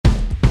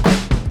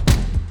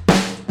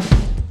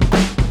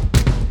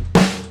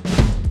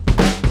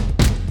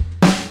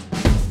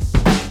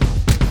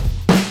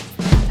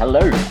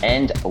Hello,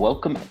 and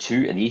welcome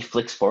to the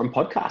Flix Forum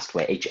podcast,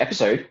 where each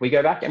episode we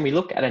go back and we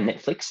look at a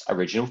Netflix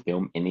original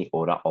film in the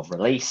order of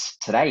release.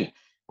 Today,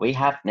 we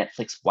have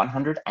Netflix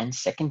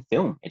 102nd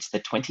film. It's the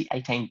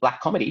 2018 black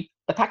comedy,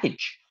 The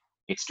Package.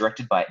 It's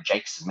directed by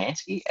Jake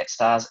Szymanski. It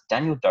stars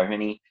Daniel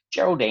Doheny,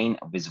 Geraldine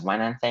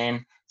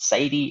Viswanathan,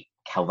 Sadie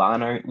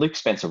Calvano, Luke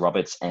Spencer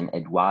Roberts, and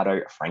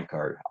Eduardo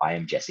Franco. I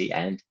am Jesse,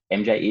 and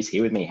MJ is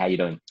here with me. How are you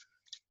doing?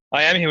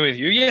 I am here with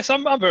you. Yes,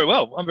 I'm very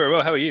well. I'm very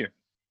well. How are you?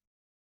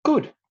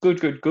 Good.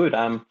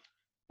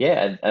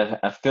 Yeah,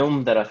 a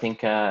film that I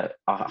think I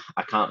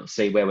can't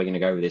see where we're going to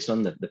go with this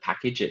one. The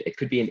Package. It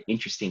could be an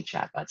interesting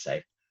chat, I'd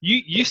say.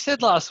 You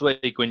said last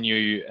week when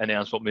you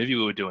announced what movie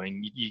we were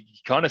doing, you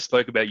kind of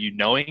spoke about you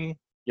knowing.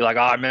 You're like,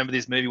 I remember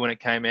this movie when it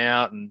came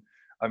out, and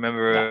I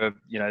remember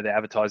the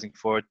advertising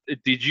for it.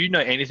 Did you know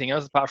anything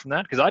else apart from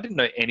that? Because I didn't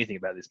know anything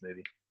about this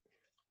movie.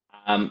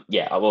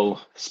 Yeah, I will.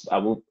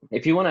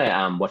 If you want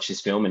to watch this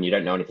film and you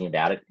don't know anything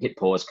about it, hit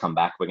pause, come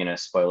back. We're going to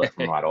spoil it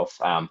from right off.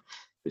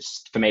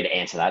 Just for me to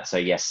answer that. So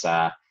yes,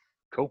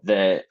 cool.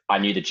 I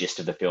knew the gist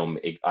of the film.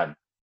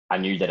 I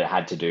knew that it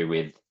had to do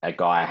with a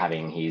guy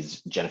having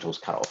his genitals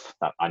cut off.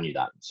 I knew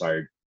that.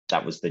 So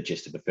that was the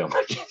gist of the film,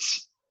 I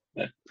guess.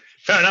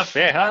 Fair enough.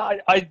 Yeah,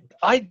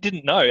 I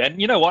didn't know. And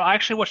you know what? I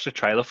actually watched the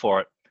trailer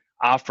for it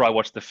after I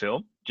watched the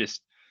film,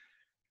 just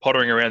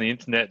pottering around the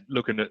internet,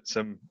 looking at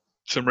some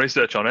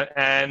research on it.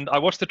 And I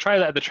watched the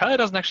trailer. The trailer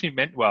doesn't actually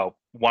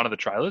one of the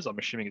trailers, I'm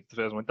assuming it's the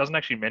first one, doesn't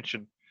actually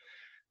mention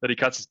that he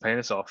cuts his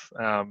penis off.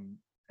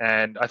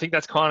 And I think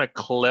that's kind of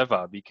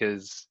clever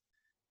because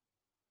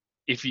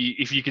if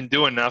you can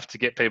do enough to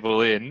get people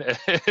in,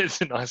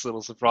 it's a nice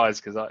little surprise.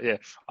 Because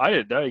I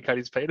didn't know he cut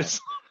his penis.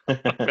 But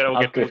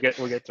we'll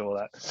get to all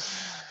that.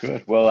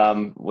 Good.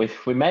 Well,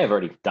 we may have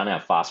already done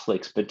our fast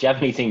flicks, but do you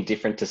have anything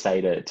different to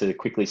say to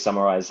quickly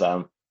summarize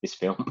this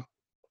film?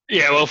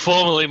 Yeah, well,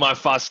 formally, my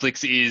fast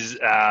flicks is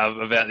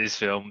about this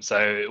film.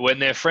 So when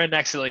their friend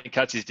accidentally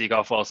cuts his dick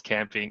off whilst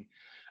camping,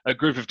 a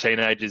group of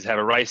teenagers have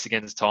a race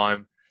against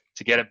time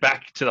to get it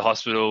back to the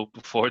hospital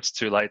before it's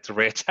too late to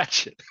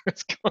reattach it.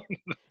 That's kind of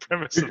the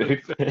premise of the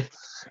film.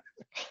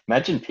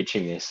 Imagine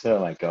pitching this. Oh,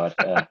 my God.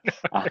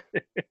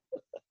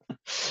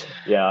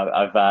 Yeah,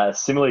 I've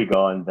similarly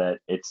gone that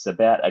it's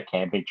about a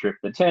camping trip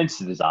that turns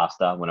to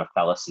disaster when a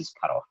phallus is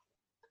cut off.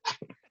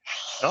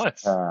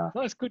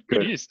 Nice. Good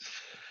use.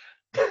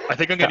 I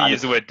think I'm going to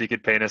use the word dick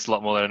and penis a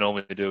lot more than I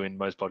normally do in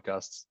most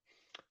podcasts.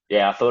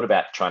 Yeah, I thought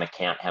about trying to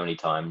count how many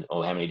times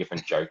or how many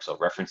different jokes or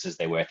references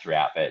there were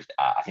throughout, but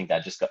I think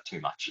that just got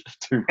too much.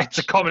 It's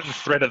a common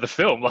thread of the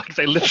film. Like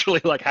they literally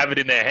have it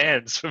in their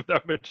hands for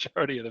the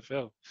majority of the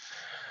film.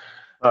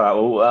 All right.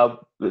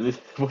 Well,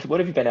 what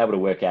have you been able to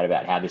work out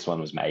about how this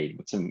one was made?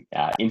 What's some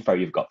info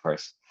you've got for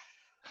us?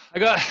 I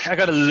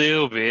got a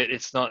little bit.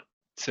 It's not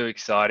too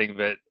exciting,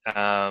 but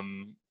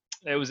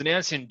it was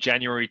announced in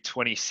January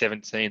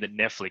 2017 that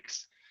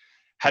Netflix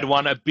had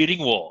won a bidding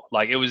war.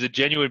 Like it was a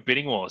genuine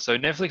bidding war. So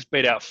Netflix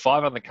beat out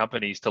 5 other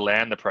companies to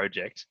land the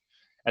project.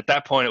 At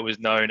that point, it was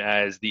known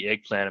as the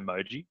eggplant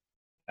emoji.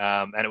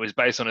 And it was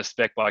based on a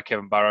spec by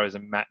Kevin Burrows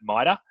and Matt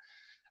Mida.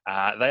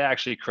 They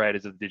actually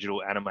created the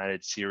digital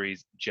animated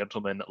series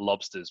Gentlemen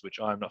Lobsters, which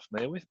I'm not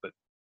familiar with, but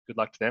good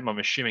luck to them. I'm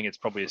assuming it's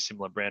probably a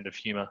similar brand of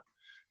humor,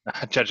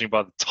 judging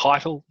by the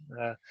title.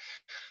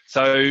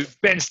 So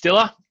Ben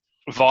Stiller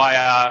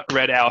via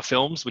Red Hour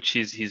Films, which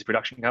is his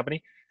production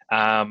company,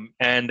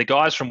 and the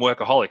guys from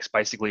Workaholics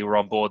basically were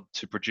on board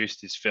to produce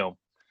this film.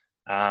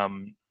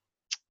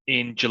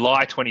 In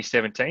July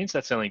 2017, so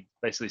that's only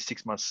basically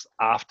 6 months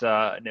after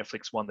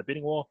Netflix won the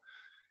bidding war,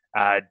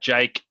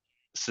 Jake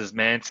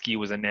Szymanski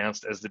was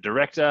announced as the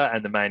director,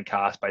 and the main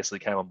cast basically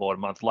came on board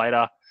a month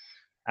later.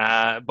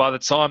 By the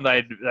time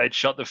they'd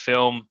shot the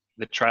film,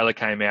 the trailer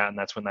came out, and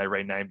that's when they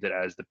renamed it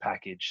as The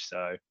Package.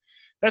 So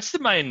that's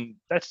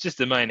just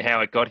the main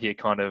how it got here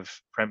kind of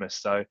premise.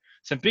 So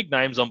some big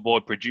names on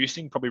board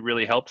producing probably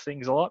really helped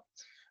things a lot.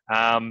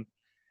 And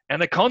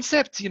the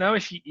concept,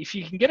 if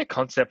you can get a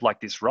concept like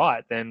this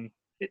right, then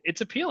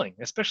it's appealing,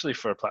 especially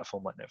for a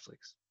platform like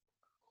Netflix.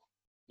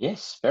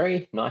 Yes,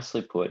 very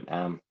nicely put.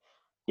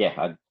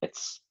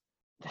 It's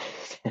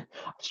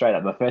straight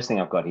up. The first thing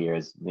I've got here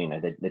is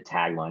the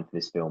tagline for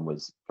this film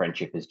was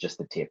 "Friendship is just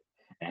the tip,"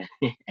 and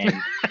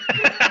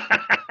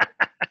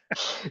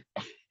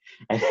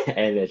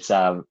and it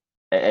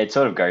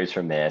sort of goes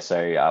from there. So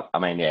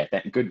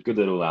that good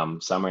little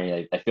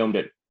summary. They filmed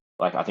it,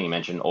 like I think you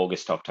mentioned,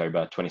 August to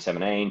October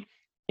 2017.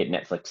 Hit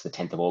Netflix the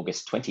 10th of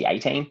August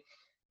 2018.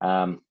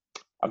 I've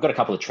got a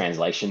couple of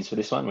translations for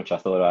this one, which I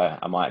thought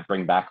I might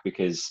bring back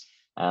because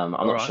I'm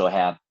not sure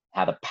how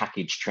the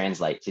package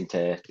translates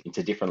into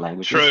different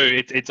languages.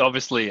 True, it's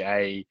obviously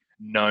a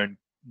known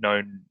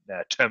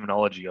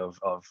terminology of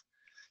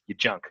your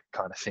junk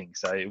kind of thing,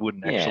 so it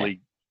wouldn't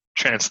actually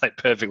translate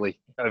perfectly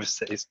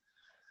overseas.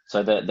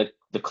 So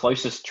the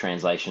closest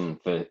translation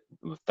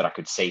that I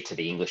could see to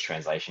the English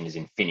translation is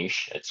in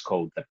Finnish. It's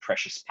called The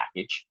Precious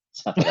Package.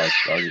 So that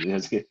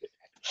was good.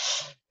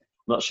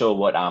 Not sure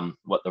what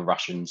the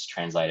Russians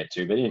translate it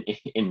to, but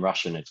in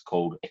Russian it's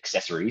called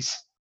accessories.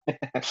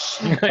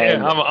 Yeah,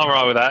 and I'm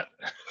right with that.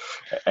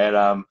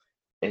 and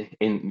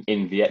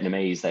in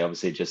Vietnamese, they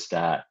obviously just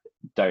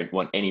don't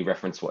want any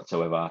reference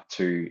whatsoever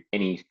to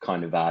any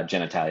kind of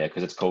genitalia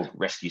because it's called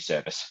rescue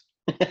service.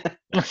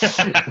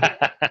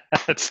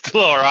 It's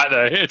still all right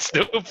though. It's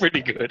still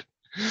pretty good.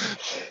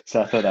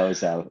 So I thought that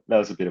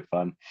was a bit of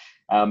fun.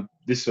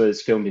 This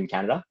was filmed in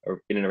Canada,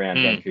 or in and around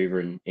Mm. Vancouver,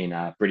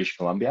 in British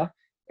Columbia.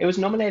 It was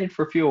nominated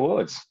for a few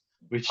awards,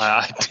 which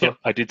I thought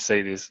I did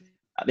see this.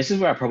 this is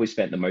where I probably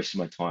spent the most of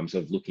my time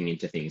sort of looking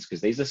into things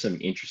because these are some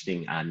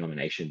interesting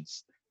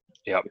nominations,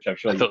 Yep, which I'm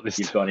sure I thought this.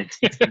 you've gone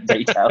into some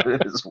detail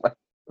with as well.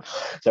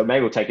 So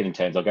maybe we'll take it in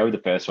turns. I'll go with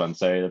the first one.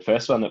 So the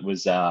first one that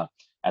was at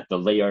the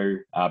Leo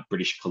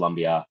British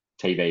Columbia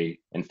TV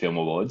and Film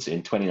Awards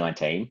in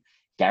 2019,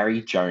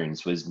 Gary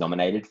Jones was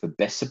nominated for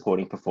Best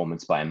Supporting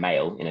Performance by a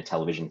Male in a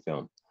Television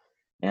Film.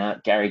 Now,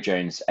 Gary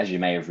Jones, as you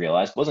may have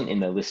realised, wasn't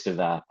in the list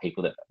of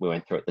people that we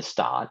went through at the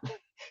start.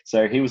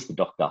 So he was the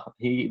doctor.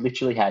 He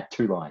literally had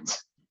 2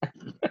 lines.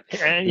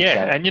 And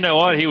yeah, and you know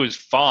what? He was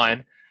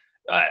fine.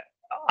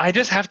 I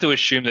just have to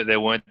assume that there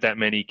weren't that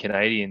many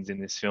Canadians in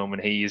this film,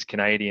 and he is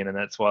Canadian, and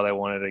that's why they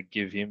wanted to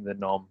give him the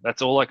nom.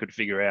 That's all I could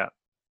figure out.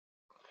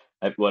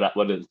 Have you got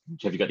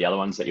the other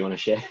ones that you want to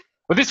share?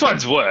 Well, this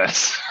one's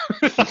worse.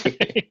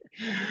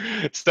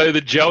 So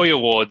the Joey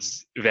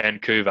Awards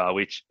Vancouver,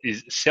 which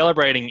is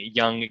celebrating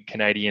young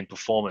Canadian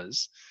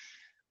performers,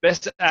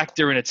 Best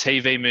Actor in a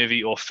TV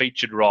movie or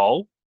featured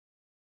role,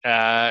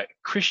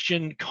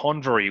 Christian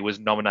Convery was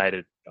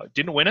nominated.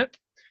 Didn't win it,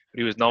 but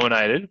he was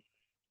nominated.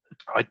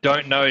 I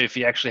don't know if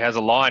he actually has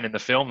a line in the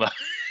film,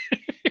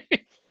 though.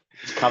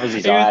 Just covers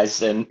his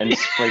eyes and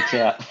freaks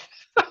out.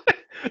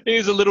 He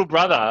was a little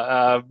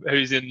brother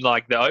who's in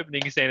like the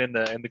opening scene and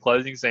the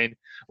closing scene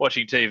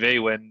watching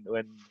TV when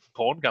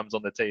porn comes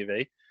on the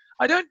TV.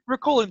 I don't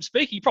recall him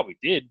speak. He probably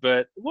did,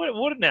 but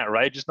what an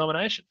outrageous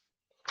nomination.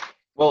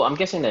 Well, I'm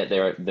guessing that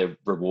they're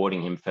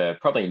rewarding him for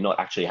probably not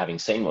actually having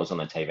seen what was on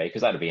the TV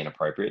because that'd be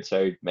inappropriate.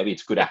 So maybe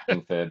it's good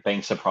acting for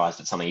being surprised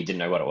at something he didn't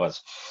know what it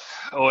was.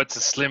 Oh, it's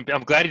a slim.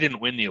 I'm glad he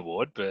didn't win the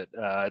award, but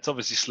it's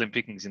obviously slim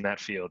pickings in that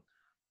field.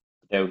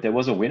 There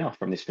was a winner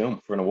from this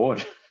film for an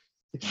award.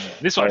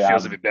 This one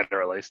feels a bit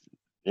better, at least.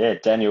 Yeah,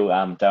 Daniel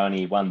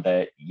Downey won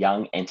the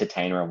Young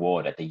Entertainer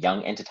Award at the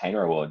Young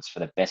Entertainer Awards for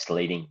the Best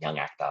Leading Young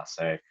Actor.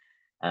 So,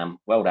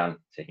 well done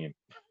to him.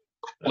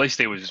 At least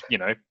he was,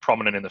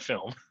 prominent in the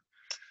film.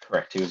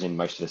 Correct. He was in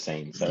most of the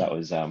scenes, so that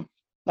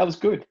was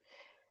good.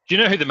 Do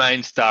you know who the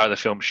main star of the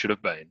film should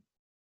have been?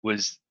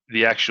 Was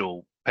the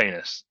actual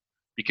penis,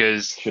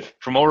 because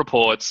from all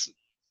reports,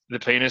 the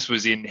penis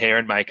was in hair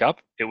and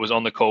makeup. It was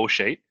on the call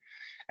sheet.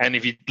 And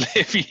if you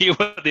hear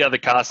what the other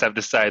cast have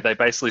to say, they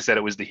basically said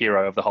it was the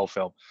hero of the whole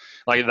film.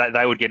 Like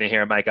they would get in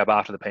hair and makeup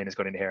after the penis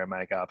got into hair and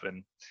makeup,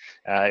 and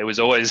it was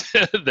always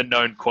the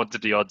known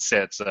quantity on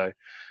set. So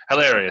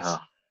hilarious.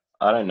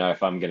 I don't know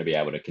if I'm going to be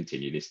able to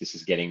continue this. This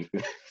is getting.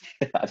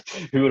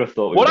 Who would have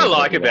thought? What I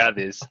like about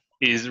this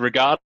is,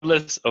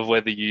 regardless of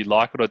whether you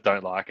like it or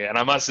don't like it, and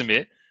I must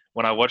admit,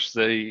 when I watched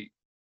the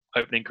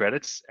opening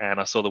credits and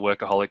I saw the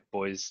Workaholic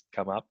Boys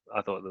come up,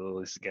 I thought, oh,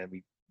 this is going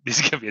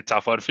to be a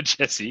tough one for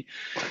Jesse.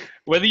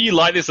 Whether you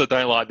like this or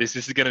don't like this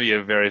is going to be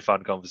a very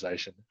fun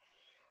conversation.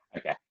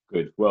 Okay,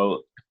 good.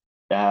 Well,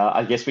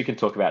 I guess we can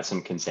talk about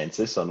some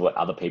consensus on what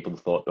other people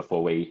thought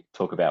before we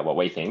talk about what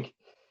we think.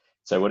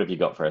 So what have you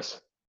got for us?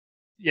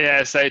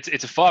 Yeah, so it's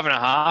a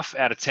 5.5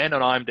 out of 10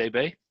 on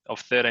IMDb of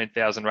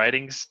 13,000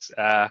 ratings.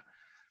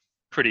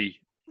 Pretty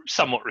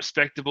somewhat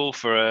respectable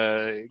for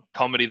a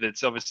comedy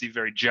that's obviously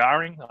very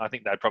jarring. I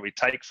think they'd probably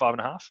take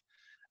 5.5.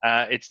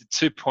 It's a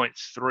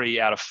 2.3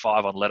 out of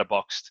 5 on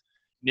Letterboxd,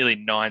 nearly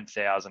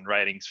 9,000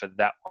 ratings for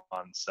that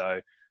one. So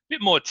a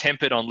bit more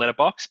tempered on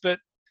Letterboxd, but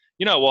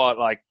you know what?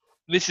 Like,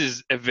 this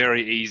is a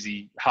very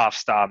easy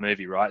half-star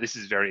movie, right? This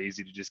is very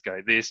easy to just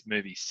go, this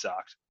movie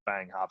sucked,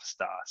 bang, half a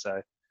star.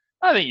 So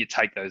I think you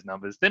take those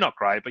numbers. They're not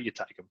great, but you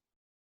take them.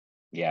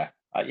 Yeah,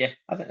 I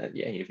think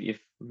you've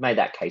made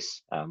that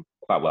case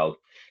quite well.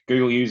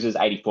 Google users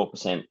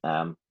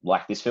 84%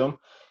 like this film,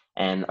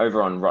 and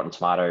over on Rotten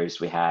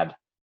Tomatoes we had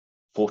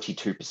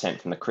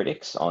 42% from the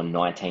critics on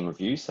 19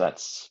 reviews, so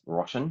that's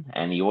rotten.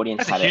 And the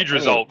audience that's a huge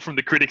result from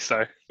the critics,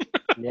 though.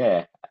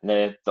 Yeah,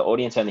 the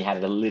audience only had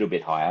it a little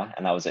bit higher,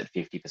 and that was at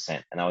 50%,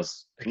 and that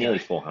was nearly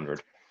 400.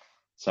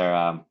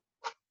 So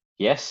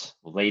yes,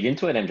 we'll lead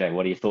into it. MJ,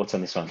 what are your thoughts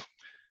on this one?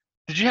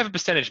 Did you have a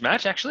percentage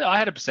match? Actually, I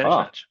had a percentage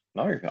match.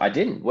 No, I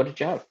didn't. What did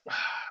you have?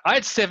 I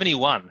had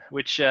 71,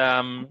 which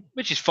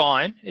is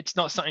fine. It's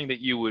not something that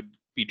you would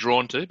be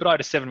drawn to, but I had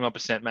a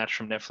 71% match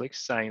from Netflix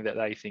saying that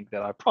they think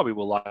that I probably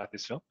will like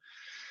this film.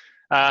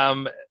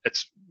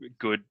 It's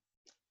good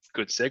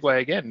segue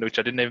again, which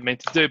I didn't even mean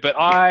to do, but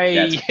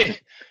I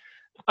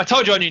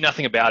told you I knew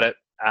nothing about it.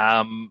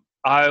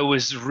 I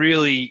was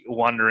really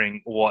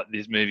wondering what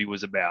this movie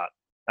was about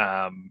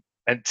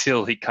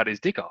until he cut his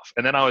dick off.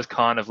 And then I was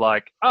kind of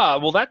like,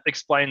 well, that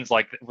explains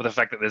the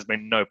fact that there's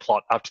been no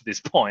plot up to this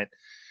point.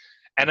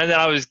 And then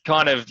I was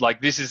kind of like,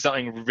 this is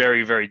something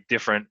very, very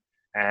different.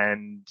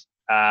 And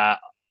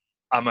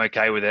I'm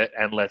okay with it,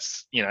 and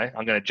let's, I'm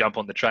going to jump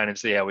on the train and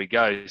see how we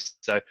go.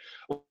 So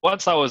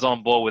once I was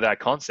on board with that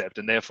concept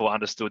and therefore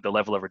understood the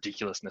level of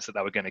ridiculousness that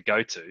they were going to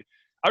go to,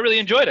 I really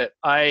enjoyed it.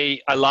 I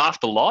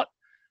laughed a lot.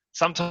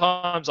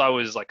 Sometimes I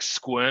was like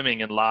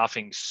squirming and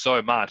laughing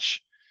so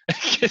much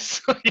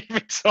because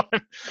every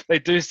time they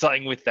do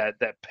something with that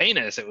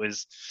penis, it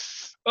was,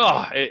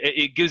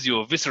 it gives you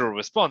a visceral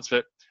response.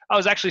 But I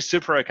was actually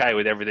super okay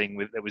with everything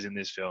that was in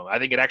this film. I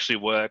think it actually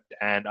worked,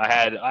 and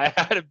I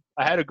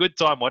had a good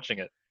time watching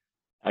it.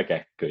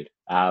 Okay, good.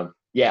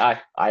 Yeah,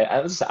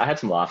 I had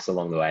some laughs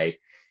along the way,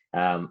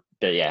 but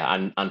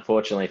yeah,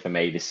 unfortunately for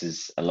me, this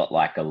is a lot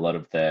like a lot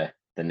of the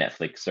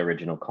Netflix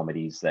original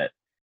comedies that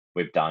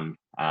we've done.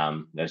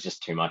 There's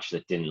just too much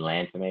that didn't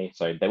land for me.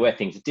 So there were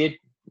things that did,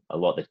 a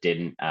lot that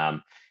didn't.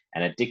 And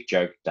a dick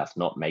joke does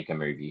not make a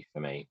movie for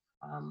me.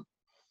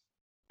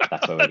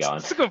 That's where we're going.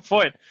 That's a good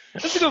point.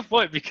 That's a good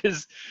point,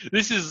 because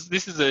this is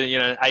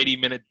a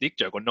 80-minute dick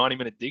joke or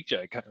 90-minute dick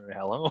joke. I can't remember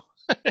how long.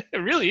 It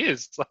really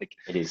is. It's like,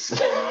 it is.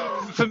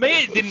 For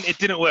me, it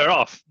didn't wear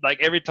off. Like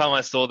every time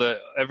I saw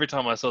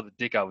the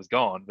dick, I was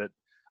gone. But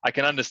I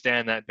can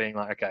understand that being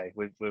like, okay,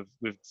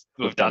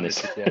 we've done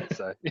this again.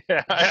 So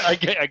yeah, I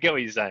get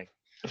what you're saying.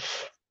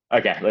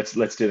 Okay,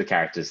 let's do the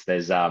characters.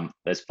 There's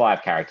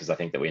 5 characters I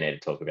think that we need to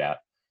talk about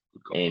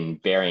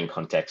in varying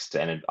contexts,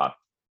 and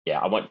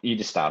I want you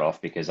to start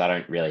off because I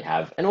don't really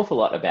have an awful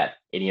lot about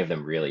any of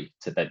them really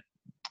that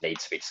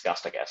needs to be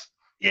discussed, I guess.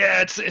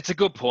 Yeah, it's a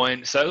good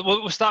point. So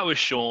we'll start with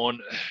Sean.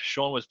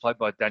 Sean was played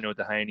by Daniel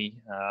Dehaney.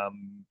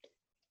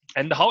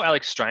 And the whole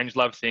Alex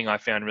Strangelove thing I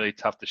found really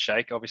tough to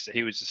shake. Obviously,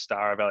 he was the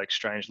star of Alex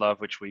Strangelove,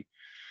 which we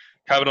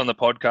covered on the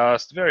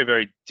podcast. Very,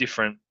 very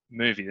different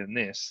movie than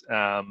this.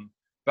 But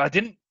I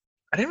didn't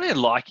really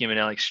like him in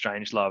Alex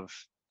Strangelove.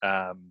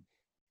 I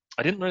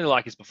didn't really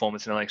like his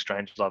performance in Alex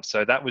Strangelove.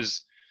 So that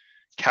was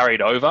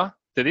carried over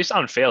to this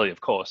unfairly,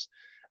 of course.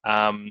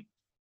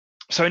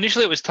 So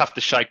initially it was tough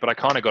to shake, but I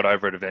kind of got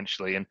over it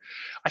eventually. And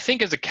I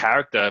think as a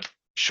character,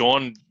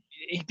 Sean,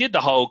 he did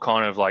the whole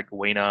kind of like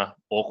wiener,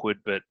 awkward,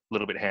 but a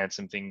little bit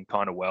handsome thing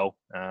kind of well.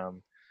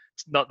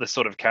 It's not the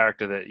sort of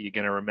character that you're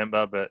going to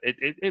remember, but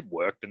it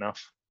worked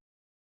enough.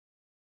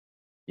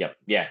 Yep.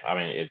 Yeah. I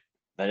mean,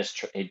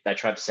 they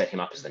tried to set him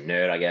up as the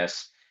nerd, I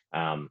guess.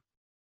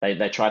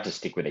 They tried to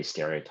stick with these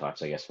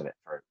stereotypes, I guess, for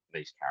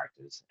these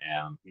characters.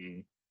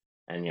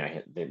 And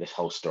this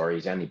whole story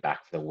is only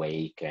back for the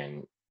week,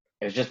 and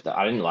it was just,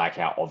 I didn't like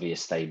how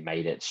obvious they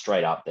made it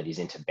straight up that he's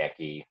into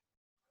Becky.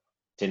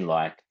 Didn't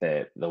like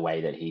the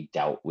way that he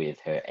dealt with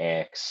her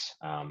ex.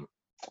 It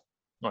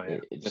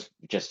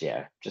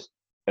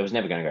was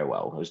never going to go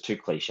well. It was too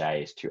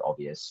cliche. It's too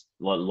obvious.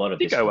 A lot of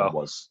this film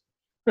was.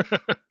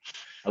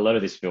 A lot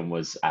of this film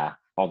was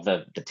of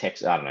the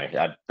text. I don't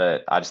know.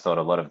 I just thought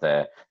a lot of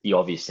the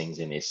obvious things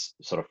in this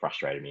sort of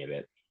frustrated me a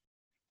bit.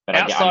 But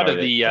outside of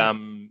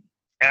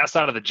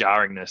the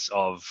jarringness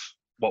of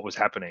what was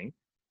happening,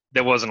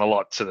 there wasn't a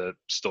lot to the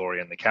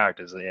story and the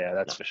characters. Yeah,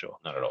 that's for sure.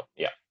 Not at all.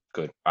 Yeah,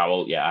 good.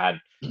 Well, yeah,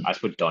 I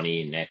put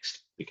Donnie in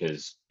next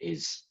because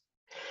he's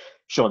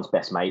Sean's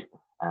best mate.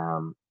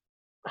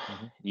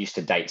 Used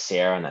to date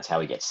Sarah, and that's how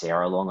he gets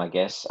Sarah along, I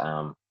guess.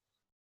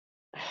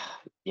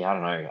 Yeah, I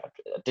don't know.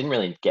 I didn't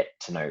really get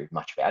to know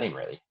much about him,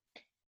 really.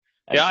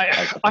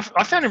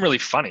 I found him really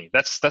funny.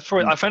 That's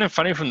probably, I found him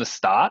funny from the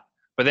start,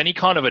 but then he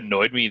kind of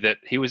annoyed me that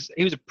he was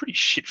a pretty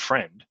shit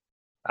friend.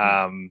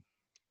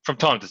 From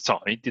time to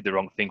time, he did the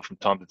wrong thing from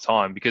time to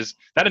time, because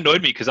that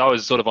annoyed me because I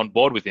was sort of on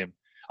board with him.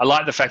 I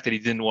liked the fact that he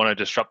didn't want to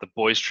disrupt the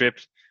boys' trip.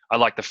 I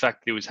liked the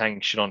fact that he was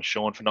hanging shit on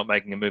Sean for not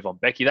making a move on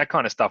Becky. That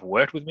kind of stuff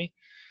worked with me.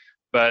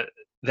 But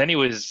then he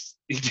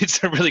did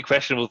some really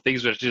questionable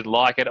things which I didn't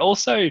like. And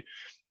also,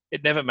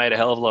 it never made a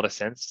hell of a lot of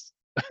sense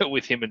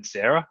with him and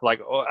Sarah. Like,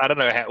 I don't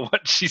know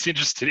what she's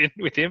interested in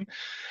with him.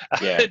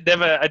 Yeah. It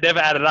never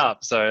added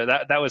up. So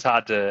that was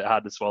hard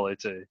to swallow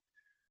too.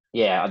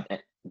 Yeah,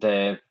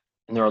 there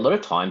are a lot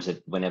of times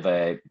that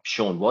whenever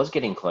Sean was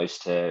getting close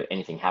to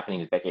anything happening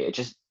with Becky,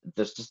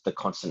 there's just the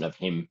constant of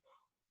him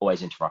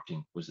always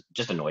interrupting was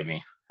just annoyed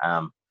me.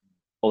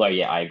 Although,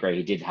 yeah, I agree.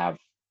 He did have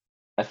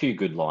a few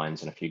good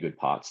lines and a few good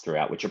parts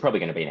throughout, which are probably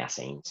going to be in our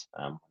scenes.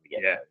 When we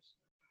get those.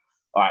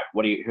 All right,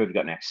 who have you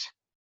got next?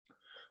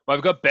 Well,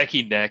 I've got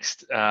Becky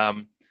next. I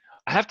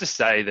have to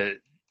say that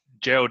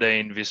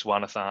Geraldine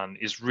Viswanathan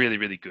is really,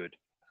 really good.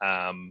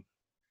 I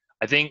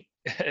think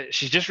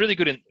she's just really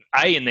good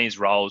in these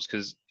roles,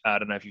 because I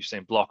don't know if you've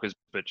seen Blockers,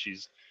 but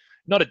she's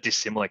not a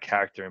dissimilar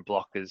character in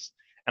Blockers.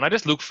 And I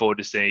just look forward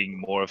to seeing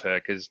more of her,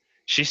 because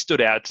she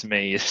stood out to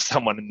me as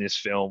someone in this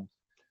film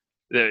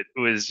that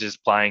was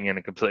just playing in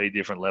a completely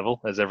different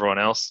level as everyone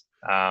else.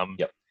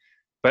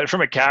 But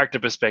from a character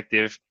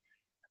perspective,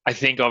 I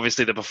think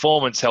obviously the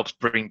performance helps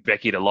bring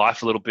Becky to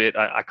life a little bit.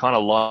 I kind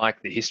of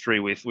like the history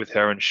with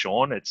her and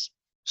Sean. It's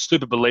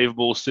super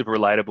believable, super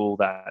relatable.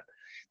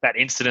 That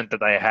incident that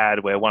they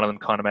had where one of them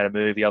kind of made a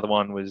move, the other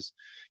one was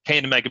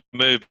keen to make a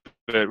move,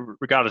 but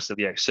regardless of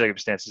the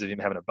circumstances of him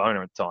having a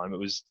boner at the time, it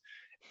was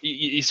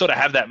you sort of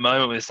have that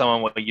moment with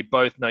someone where you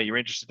both know you're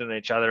interested in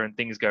each other and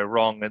things go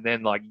wrong, and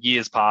then like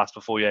years pass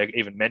before you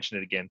even mention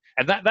it again.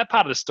 And that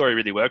part of the story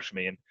really worked for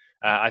me, and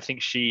I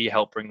think she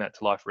helped bring that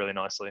to life really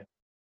nicely.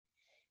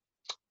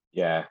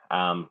 Yeah.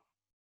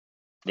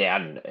 Yeah, I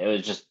don't know. It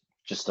was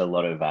just a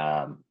lot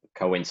of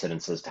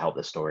coincidences to help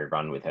the story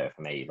run with her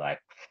for me. Like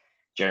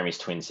Jeremy's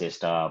twin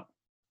sister,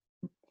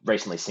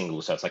 recently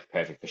single, so it's like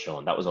perfect for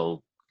Sean. That was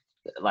all.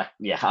 Like,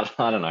 yeah,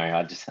 I don't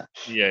know.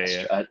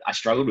 Yeah. I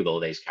struggled with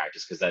all these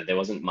characters because there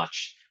wasn't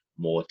much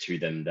more to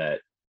them that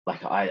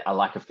like I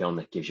like a film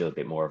that gives you a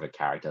bit more of a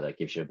character, that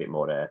gives you a bit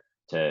more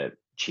to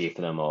cheer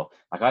for them, or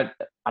like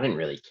I didn't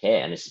really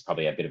care. And this is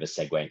probably a bit of a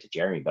segue into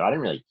Jeremy, but I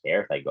didn't really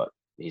care if they got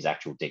his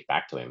actual dick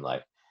back to him.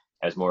 Like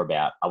it was more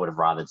about I would have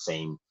rather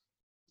seen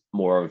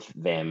more of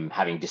them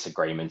having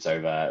disagreements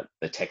over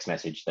the text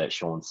message that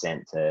Sean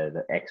sent to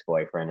the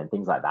ex-boyfriend and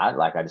things like that.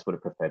 Like I just would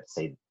have preferred to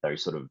see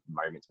those sort of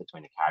moments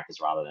between the characters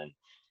rather than,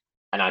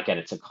 and I get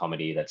it's a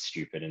comedy that's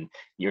stupid and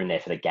you're in there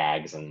for the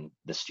gags and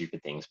the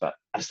stupid things, but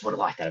I just would have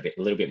liked that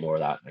a little bit more of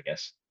that, I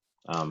guess.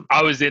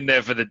 I was in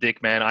there for the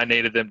dick, man. I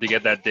needed them to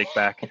get that dick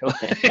back.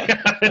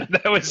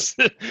 that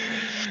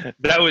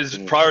was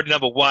priority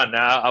number one.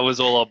 I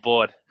was all on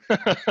board.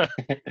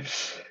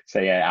 So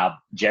yeah,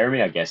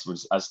 Jeremy, I guess,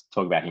 I was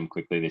talking about him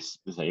quickly. He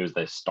was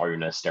the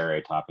stoner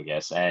stereotype, I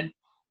guess, and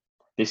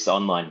this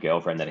online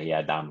girlfriend that he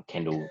had,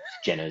 Kendall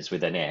Jenner's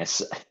with an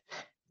S,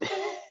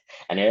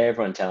 and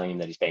everyone telling him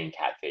that he's being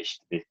catfished.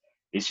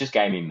 This just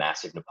gave me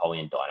massive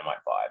Napoleon Dynamite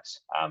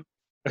vibes.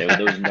 There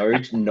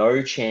was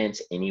no chance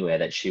anywhere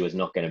that she was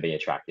not going to be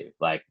attractive.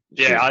 Like,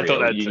 yeah, I thought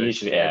that too.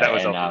 Yeah, that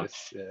was and,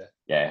 obvious.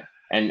 Yeah.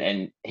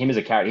 And him as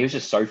a character, he was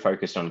just so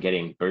focused on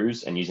getting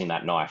booze and using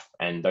that knife,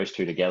 and those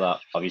two together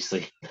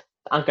obviously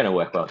aren't going to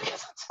work well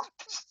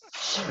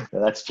together.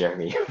 That's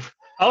Jeremy.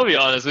 I'll be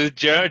honest with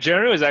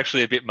Jeremy was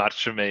actually a bit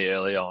much for me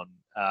early on,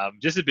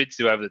 just a bit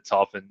too over the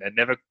top, and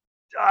never.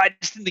 I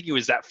just didn't think he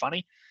was that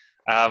funny.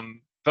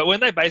 But when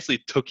they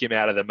basically took him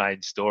out of the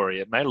main story,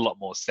 it made a lot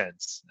more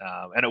sense,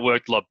 and it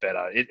worked a lot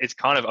better. It's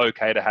kind of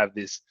okay to have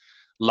this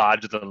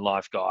larger than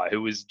life guy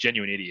who was a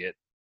genuine idiot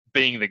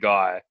being the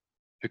guy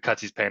who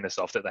cuts his penis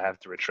off that they have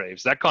to retrieve.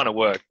 So that kind of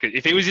worked.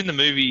 If he was in the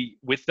movie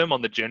with them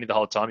on the journey the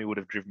whole time, he would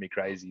have driven me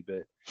crazy.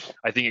 But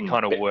I think it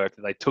kind of worked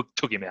that they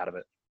took him out of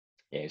it.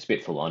 Yeah, it's a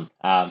bit full on.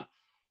 And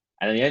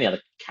then the only other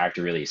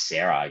character really is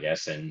Sarah, I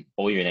guess. And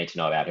all you need to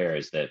know about her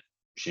is that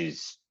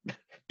she's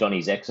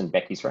Donnie's ex and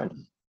Becky's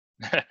friend.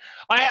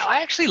 I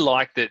actually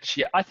like that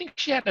I think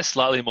she had a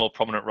slightly more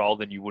prominent role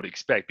than you would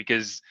expect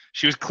because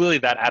she was clearly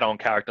that add-on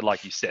character,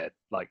 like you said.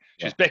 Like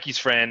she was Becky's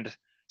friend,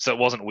 so it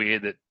wasn't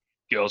weird that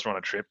girls were on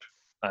a trip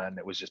and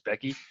it was just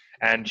Becky,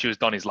 and she was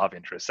Donnie's love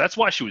interest. That's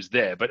why she was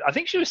there. But I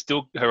think she was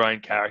still her own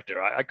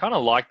character. I kind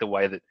of like the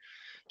way that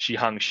she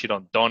hung shit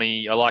on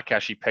Donnie. I like how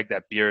she pegged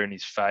that beer in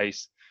his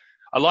face.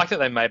 I like that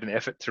they made an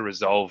effort to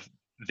resolve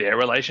their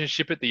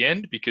relationship at the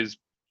end because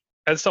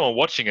as someone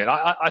watching it,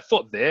 I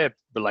thought their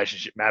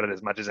relationship mattered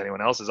as much as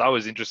anyone else's. I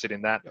was interested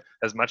in that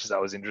as much as I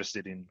was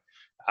interested in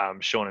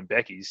Sean and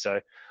Becky's. So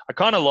I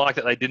kind of like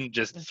that they didn't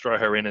just throw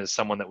her in as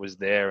someone that was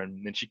there,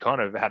 and then she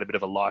kind of had a bit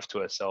of a life to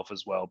herself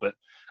as well. But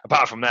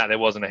apart from that, there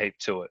wasn't a heap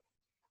to it.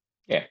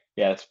 Yeah,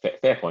 that's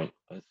fair point.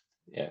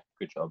 Yeah,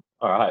 good job.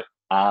 All right.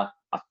 I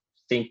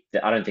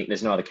don't think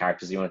there's no other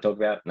characters you want to talk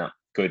about. No,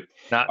 good.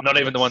 No, not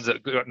even the ones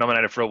that got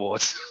nominated for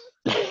awards.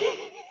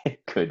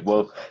 Good.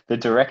 Well, the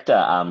director,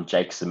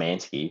 Jake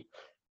Szymanski,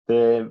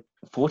 the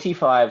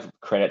 45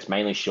 credits,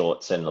 mainly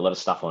shorts and a lot of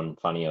stuff on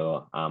Funny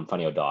or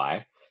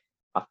Die.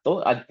 I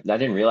thought I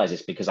didn't realize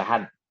this because I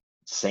had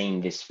seen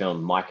this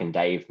film, Mike and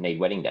Dave Need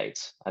Wedding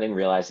Dates. I didn't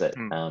realize that,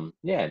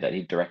 that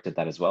he directed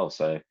that as well.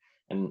 So,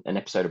 and an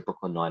episode of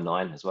Brooklyn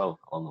Nine-Nine as well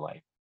along the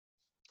way.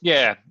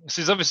 Yeah,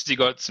 so he's obviously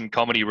got some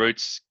comedy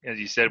roots, as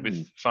you said,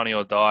 with Funny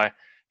or Die.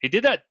 He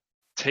did that.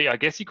 I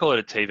guess you call it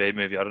a TV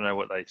movie. I don't know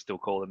what they still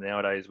call them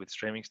nowadays with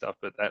streaming stuff,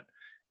 but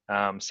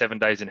that 7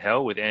 Days in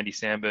Hell with Andy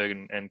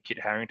Samberg and Kit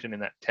Harington in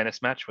that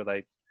tennis match where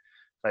they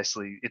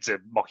basically, it's a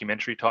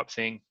mockumentary type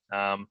thing.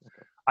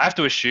 I have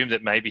to assume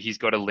that maybe he's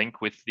got a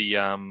link with the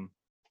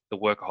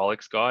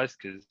Workaholics guys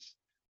because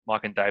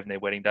Mike and Dave and their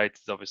wedding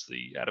dates is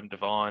obviously Adam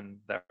Devine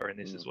that are in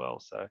this as well.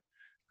 So,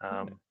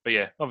 but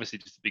yeah, obviously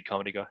just a big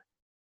comedy guy.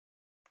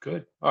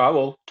 Good. All right.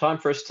 Well, time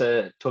for us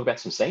to talk about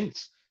some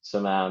scenes.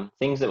 Some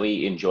things that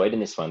we enjoyed in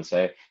this one.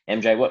 So,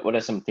 MJ, what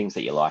are some things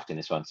that you liked in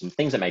this one? Some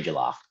things that made you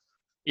laugh?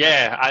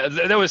 Yeah,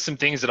 there was some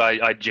things that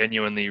I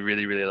genuinely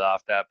really, really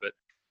laughed at.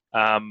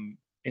 But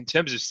in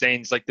terms of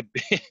scenes, like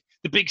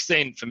the big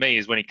scene for me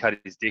is when he cut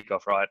his dick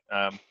off, right?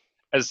 As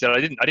I said, I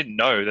didn't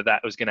know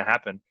that was going to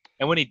happen.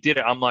 And when he did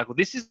it, I'm like, well,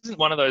 this isn't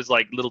one of those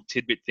like little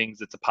tidbit things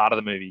that's a part of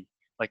the movie.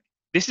 Like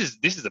this is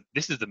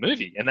the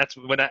movie. And that's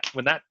when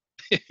that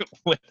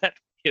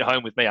hit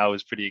home with me, I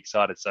was pretty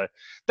excited. So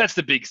that's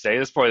the big scene.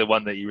 That's probably the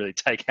one that you really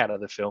take out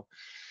of the film.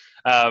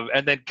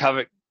 And then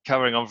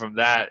covering on from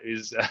that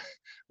is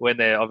when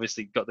they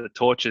obviously got the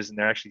torches and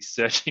they're actually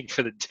searching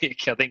for the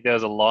dick. I think there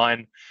was a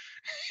line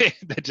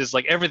they're just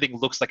like, everything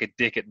looks like a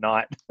dick at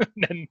night.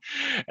 And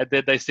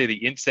then they see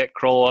the insect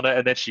crawl on it,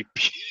 and then she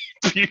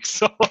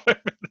pukes all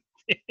over the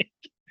thing.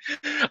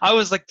 I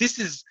was like, this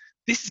is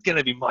going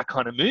to be my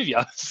kind of movie.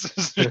 I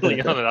was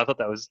really on it. I thought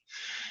that was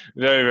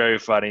very, very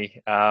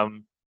funny.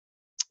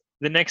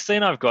 The next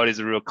scene I've got is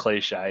a real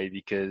cliche,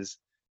 because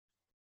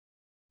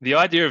the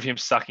idea of him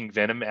sucking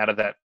venom out of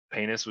that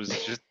penis was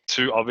just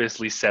too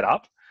obviously set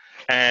up,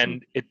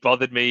 and it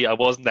bothered me. I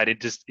wasn't that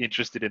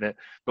interested in it.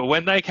 But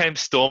when they came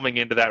storming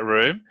into that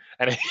room,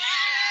 and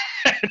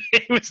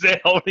he was there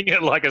holding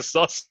it like a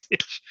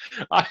sausage,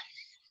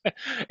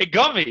 it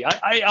got me.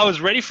 I was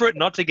ready for it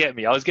not to get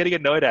me. I was getting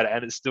annoyed at it,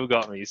 and it still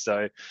got me.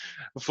 So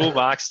full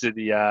marks to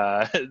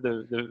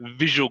the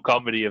visual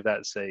comedy of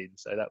that scene.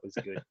 So that was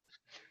good.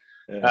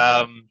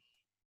 Yeah.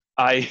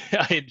 I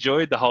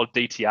enjoyed the whole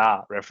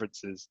DTR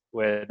references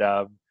when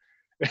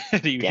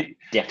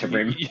Dick to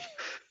rim.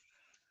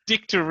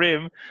 Dick to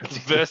rim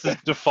versus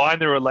define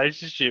the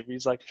relationship.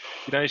 He's like,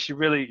 she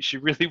really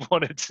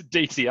wanted to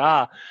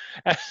DTR.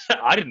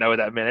 I didn't know what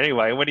that meant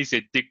anyway. And when he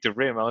said dick to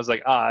rim, I was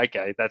like,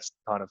 okay, that's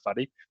kind of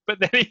funny. But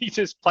then he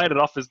just played it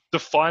off as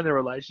define the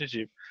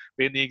relationship,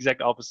 being the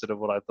exact opposite of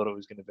what I thought it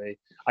was going to be.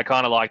 I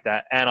kind of like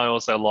that, and I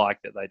also like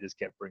that they just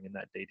kept bringing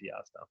that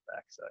DTR stuff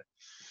back. So.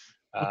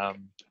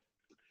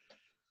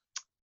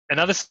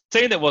 Another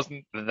scene that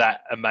wasn't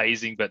that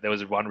amazing, but there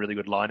was one really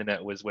good line in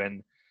it, was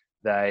when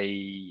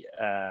they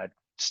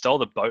stole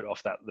the boat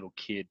off that little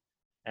kid.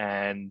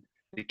 And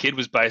the kid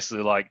was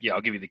basically like, yeah,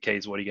 I'll give you the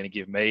keys. What are you going to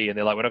give me? And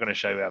they're like, we're not going to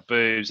show you our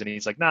boobs. And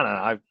he's like,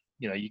 no,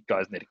 you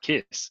guys need a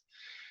kiss.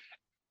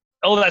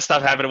 All of that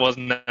stuff happened. It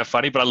wasn't that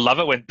funny, but I love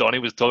it when Donnie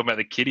was talking about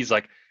the kid. He's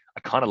like,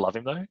 I kind of love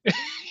him though.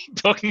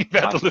 Talking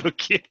about the little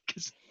kid,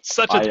 because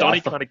such a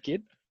Donnie kind of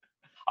kid.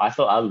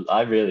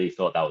 I really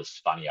thought that was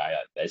funny.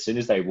 As soon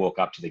as they walk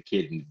up to the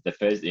kid, and the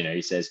first,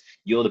 he says,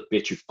 "You're the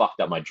bitch who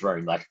fucked up my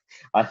drone." Like,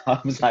 I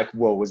was like,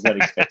 "Whoa, was not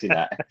expecting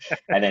that."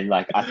 And then,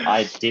 like,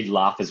 I did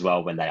laugh as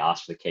well when they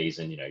asked for the keys,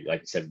 and like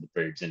you said, the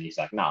boobs, and he's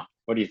like, "Nah,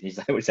 what do you think?" He's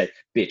like, "I would say,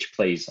 bitch,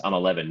 please, I'm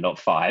 11, not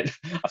 5.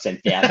 I've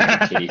sent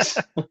thousands of kitties.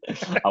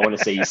 I want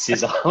to see your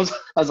scissor." I was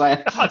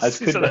like,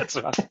 that's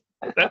right.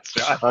 That's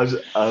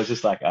right. I was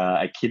just like,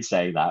 a kid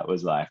saying that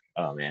was like,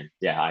 oh man,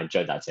 yeah, I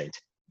enjoyed that scene.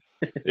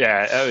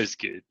 Yeah, that was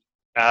good.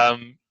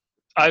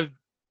 I've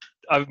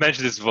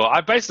mentioned this before. I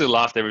basically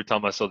laughed every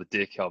time I saw the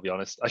dick. I'll be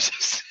honest.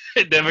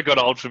 It never got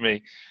old for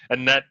me,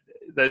 and that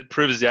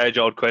proves the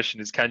age-old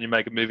question: is can you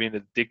make a movie in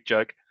a dick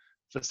joke?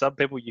 For some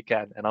people, you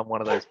can, and I'm one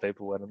of those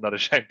people, and I'm not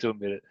ashamed to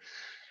admit it.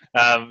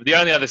 The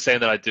only other scene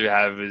that I do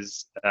have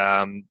is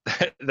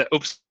the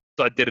 "Oops,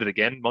 I did it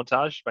again"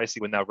 montage.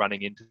 Basically, when they're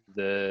running into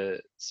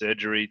the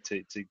surgery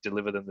to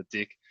deliver them the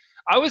dick.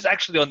 I was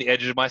actually on the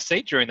edge of my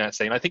seat during that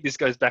scene. I think this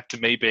goes back to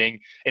me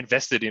being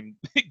invested in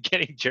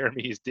getting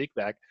Jeremy his dick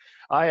back.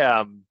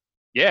 I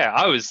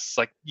was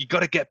like, you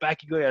got to get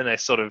back. And they're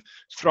sort of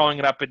throwing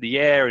it up in the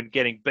air and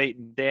getting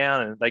beaten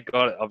down, and they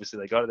got it. Obviously,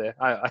 they got it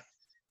there.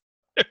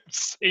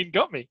 Scene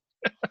got me.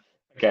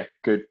 Okay,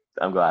 good.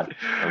 I'm glad.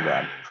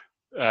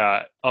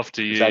 Off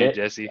to you,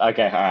 Jesse.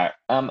 Okay,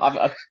 all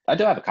right. I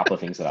do have a couple of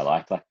things that I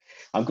liked. Like,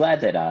 I'm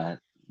glad that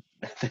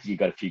that you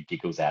got a few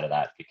giggles out of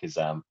that, because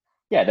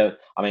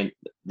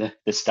the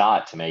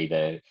start to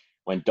me,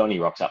 when Donnie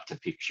rocks up to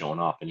pick Sean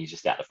up and he's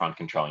just out the front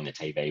controlling the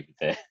TV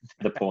with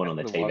the porn on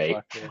the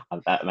TV,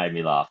 that made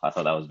me laugh. I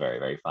thought that was very,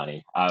 very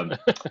funny.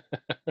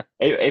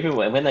 Even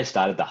when they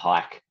started the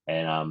hike,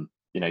 and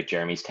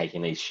Jeremy's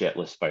taking these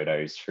shirtless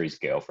photos for his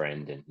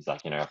girlfriend, and he's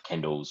like,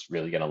 Kendall's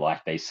really gonna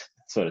like these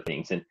sort of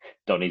things, and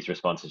Donnie's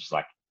response is just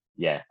like,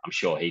 yeah, I'm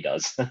sure he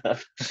does.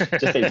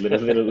 Just these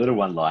little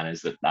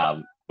one-liners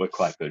that were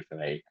quite good for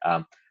me.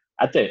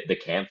 At the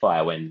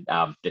campfire, when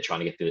they're trying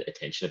to get the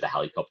attention of the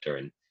helicopter,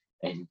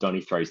 and Donnie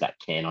throws that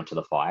can onto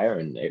the fire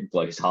and it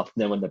blows up.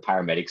 And then when the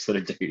paramedics sort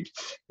of dude,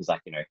 he's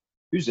like,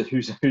 whose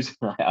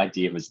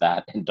idea was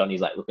that? And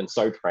Donnie's like looking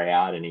so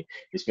proud, and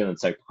he's feeling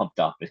so pumped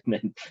up. And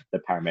then the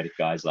paramedic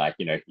guy's like,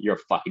 you're a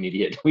fucking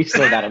idiot. We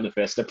saw that on the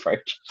first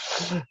approach.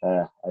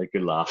 A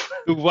good laugh.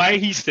 The way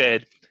he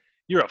said,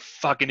 "You're a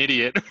fucking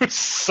idiot," was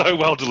so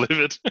well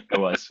delivered. It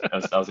was.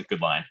 That was a good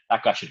line.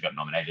 That guy should have got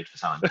nominated for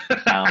something.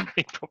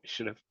 He probably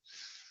should have.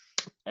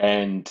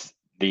 And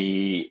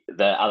the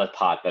other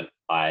part that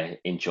I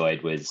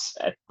enjoyed was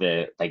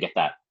they get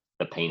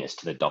the penis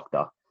to the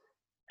doctor,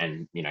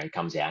 and he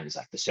comes out and he's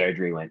like, the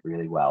surgery went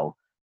really well.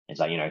 It's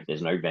like,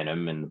 there's no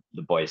venom, and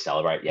the boys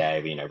celebrate. Yeah,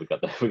 we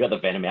got the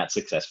venom out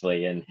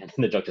successfully, and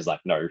the doctor's like,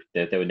 no,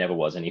 there never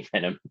was any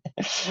venom.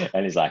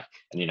 And he's like,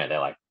 and they're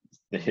like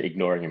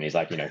ignoring him. He's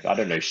like, I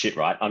don't know shit,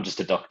 right? I'm just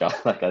a doctor.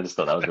 Like, I just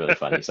thought that was really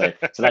funny. So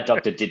that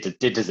doctor did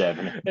deserve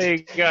it. There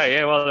you go.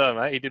 Yeah, well done,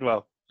 mate. He did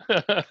well.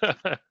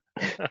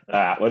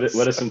 What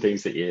are some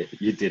things that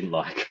you didn't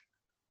like?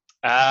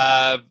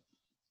 As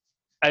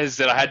I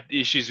said, I had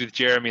issues with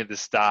Jeremy at the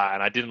start,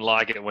 and I didn't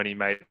like it when he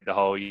made the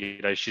whole,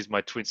 she's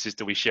my twin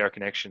sister, we share a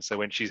connection. So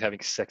when she's having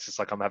sex, it's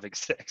like I'm having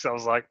sex. I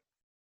was like,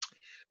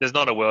 there's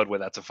not a world where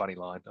that's a funny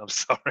line. I'm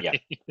sorry. Yeah,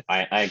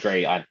 I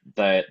agree.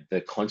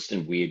 The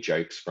constant weird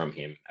jokes from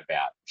him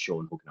about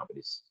Sean hooking up with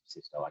his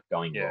sister, like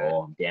going Yeah.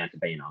 raw, down to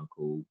being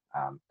uncle.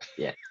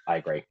 Yeah, I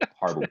agree.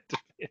 Horrible.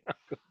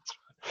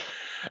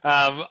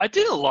 I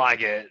didn't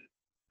like it.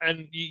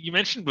 And you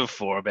mentioned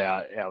before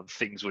about how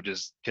things were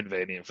just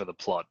convenient for the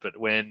plot, but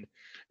when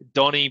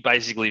Donnie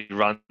basically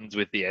runs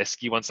with the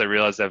esky once they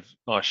realize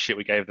oh shit,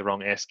 we gave the wrong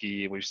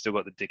esky and we've still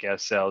got the dick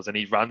ourselves, and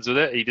he runs with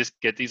it.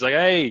 He's like,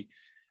 hey,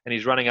 and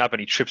he's running up and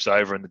he trips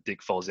over and the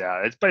dick falls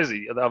out. It's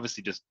basically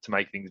obviously just to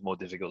make things more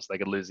difficult so they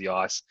could lose the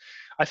ice.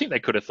 I think they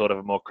could have thought of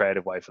a more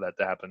creative way for that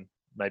to happen.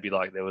 Maybe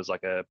like there was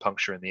like a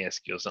puncture in the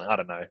esky or something. I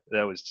don't know.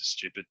 That was just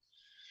stupid.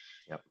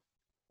 Yep.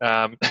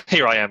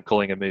 Here I am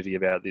calling a movie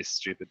about this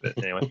stupid, but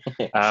anyway.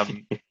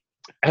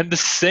 And the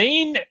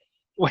scene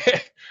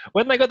where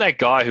when they got that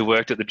guy who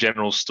worked at the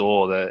general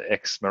store, the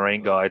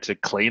ex-Marine guy, to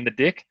clean the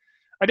dick,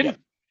 I didn't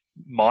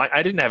mind.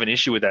 I didn't have an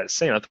issue with that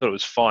scene. I thought it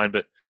was fine,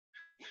 but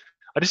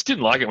I just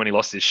didn't like it when he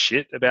lost his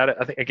shit about it.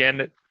 I think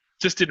again, it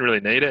just didn't really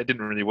need it. It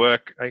didn't really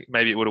work.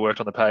 Maybe it would have worked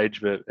on the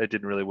page, but it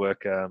didn't really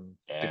work.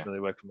 Didn't really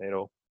work for me at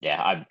all.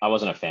 Yeah, I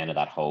wasn't a fan of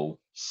that whole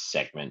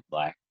segment.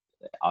 Like,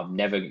 I'm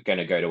never going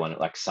to go to one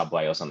like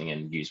Subway or something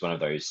and use one of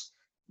those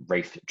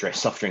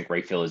soft drink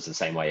refillers the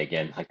same way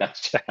again. Like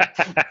that's just...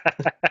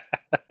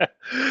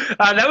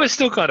 that was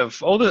still kind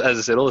of as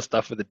I said, all the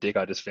stuff with the dick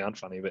I just found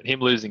funny, but him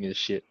losing his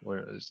shit, where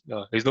it was,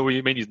 he's not what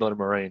you mean, he's not a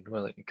Marine.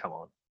 Well, like, come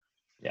on.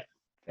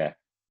 Yeah.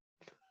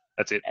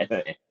 That's it.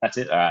 That's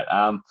it. All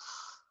right.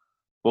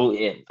 Well,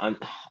 yeah,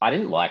 I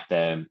didn't like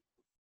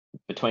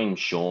between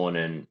Sean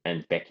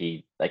and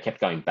Becky. They kept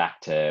going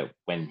back to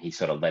when he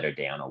sort of let her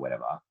down or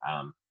whatever.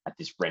 At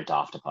this rent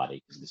after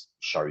party because this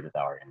show that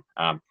they were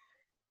in.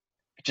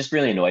 It just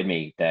really annoyed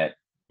me that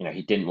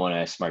he didn't want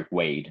to smoke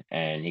weed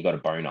and he got a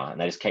boner, and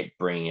they just kept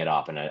bringing it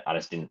up, and it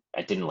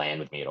didn't land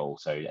with me at all.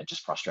 So it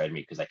just frustrated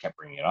me because they kept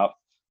bringing it up.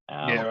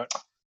 Yeah, right.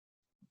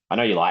 I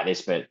know you like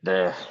this, but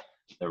the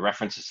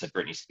references to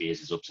Britney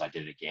Spears is "Oops, I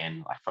Did It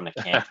Again," like from the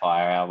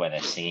campfire where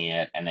they're singing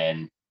it, and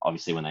then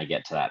obviously when they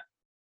get to that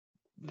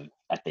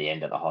at the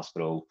end of the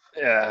hospital.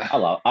 Yeah,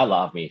 I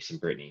love me some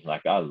Britney.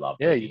 Like I love.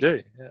 Yeah, Britney. you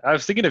do. I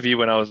was thinking of you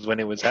when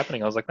it was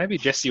happening. I was like, maybe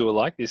Jesse will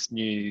like this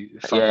new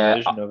fun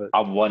version of it.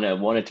 I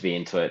wanted to be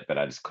into it, but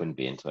I just couldn't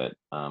be into it.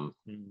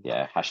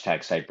 Yeah.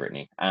 Hashtag save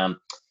Britney. And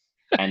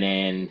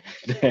then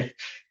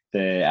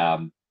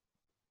the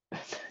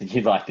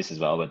you like this as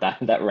well, but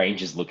that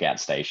Rangers lookout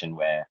station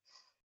where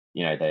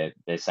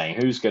they're saying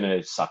who's going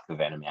to suck the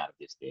venom out of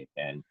this dick,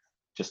 and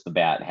just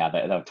about how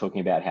they were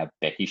talking about how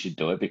Becky should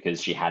do it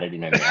because she had it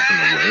in her mouth in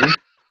the womb.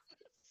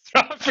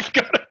 I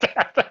forgot about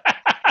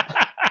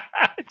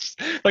that.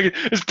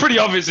 It's pretty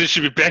obvious it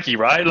should be Becky,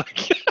 right?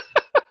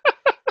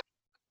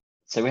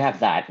 So we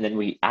have that, and then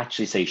we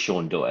actually see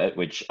Sean do it,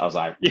 which I was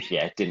like,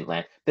 yeah, it didn't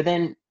land. But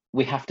then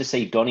we have to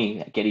see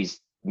Donnie get his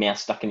mouth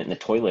stuck in the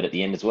toilet at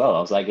the end as well.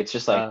 I was like, it's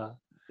just like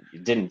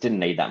didn't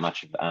need that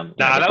much.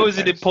 That was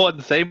an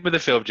important theme of the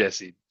film,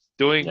 Jesse.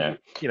 Being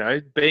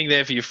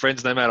there for your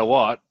friends no matter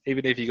what,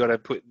 even if you got to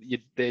put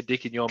their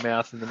dick in your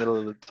mouth in the middle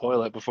of the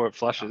toilet before it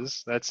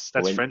flushes. That's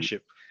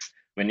friendship.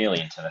 We're nearly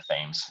into the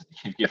themes.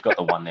 You've got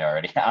the one there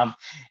already.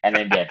 And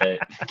then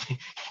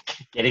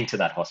getting to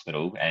that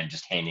hospital and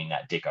just handing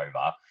that dick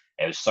over.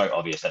 It was so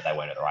obvious that they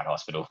weren't at the right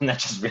hospital, and that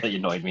just really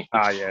annoyed me.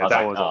 Yeah,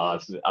 I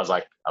was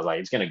like,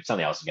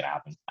 something else is gonna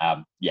happen.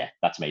 Yeah,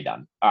 that's me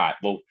done. All right,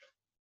 well,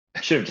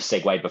 I should have just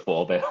segued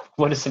before, but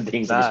what are some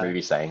things in this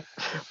movie saying?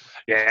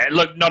 Yeah,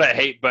 look, not a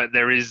heap, but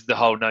there is the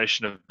whole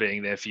notion of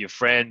being there for your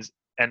friends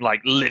and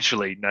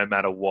literally no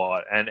matter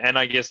what. And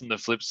I guess on the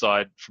flip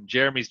side, from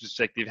Jeremy's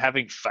perspective,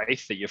 having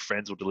faith that your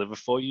friends will deliver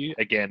for you,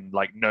 again,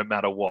 no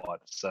matter what.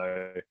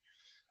 So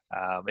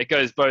it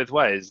goes both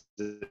ways,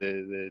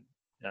 the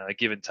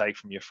give and take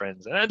from your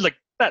friends. And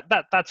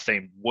that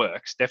theme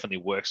definitely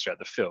works throughout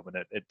the film,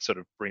 and it sort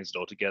of brings it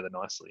all together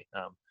nicely.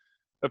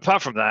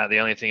 Apart from that, the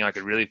only thing I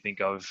could really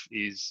think of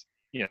is,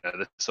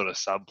 the sort of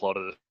subplot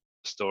of the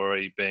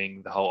story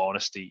being the whole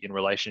honesty in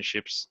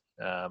relationships.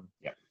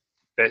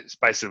 It's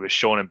basically with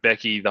Sean and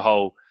Becky, the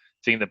whole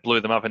thing that blew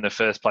them up in the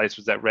first place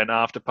was that rent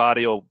after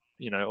party. All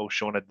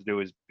Sean had to do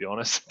was be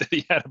honest that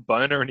he had a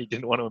boner and he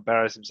didn't want to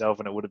embarrass himself,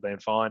 and it would have been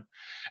fine.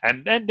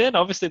 And then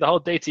obviously the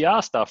whole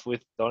DTR stuff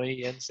with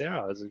Donnie and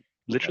Sarah is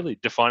literally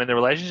defining the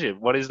relationship.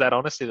 What is that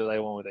honesty that they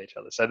want with each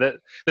other? So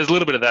there's a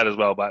little bit of that as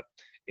well, but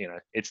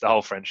it's the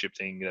whole friendship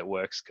thing that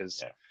works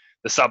because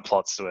the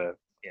subplots were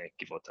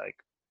give or take.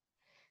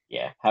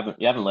 Yeah,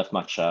 you haven't left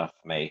much for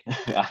me.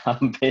 But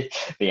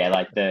yeah,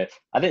 I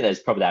think there's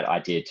probably that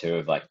idea too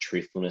of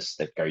truthfulness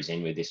that goes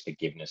in with this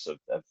forgiveness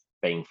of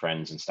being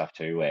friends and stuff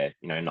too, where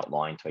not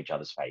lying to each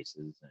other's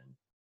faces,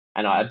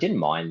 and I didn't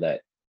mind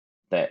that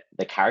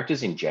the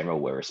characters in general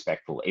were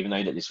respectful, even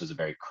though that this was a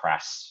very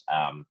crass,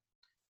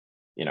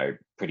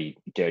 pretty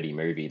dirty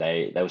movie.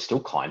 They were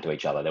still kind to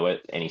each other. There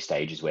weren't any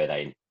stages where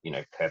they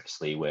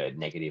purposely were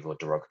negative or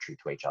derogatory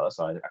to each other.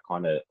 So I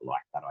kind of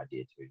like that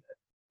idea too.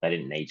 They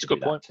didn't need to do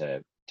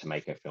that to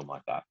make a film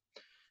like that.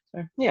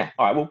 So yeah,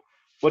 all right. Well,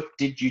 what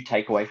did you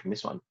take away from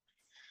this one?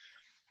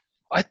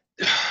 I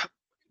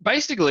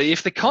basically,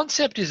 if the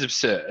concept is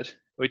absurd,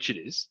 which it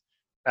is,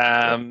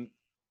 and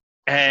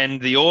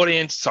the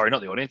audience, sorry,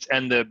 not the audience,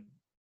 and the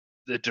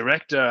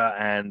director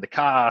and the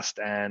cast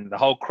and the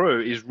whole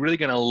crew is really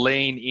going to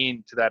lean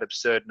into that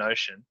absurd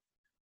notion,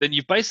 then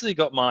you've basically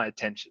got my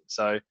attention.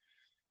 So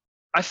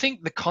I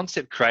think the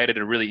concept created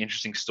a really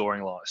interesting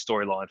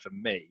storyline for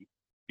me,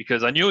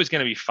 because I knew it was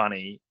going to be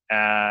funny.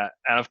 And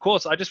of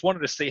course, I just wanted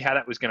to see how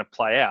that was going to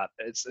play out.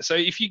 So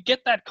if you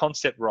get that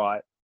concept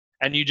right,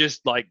 and you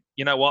just like,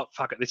 you know what,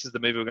 fuck it, this is the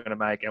movie we're going to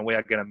make, and we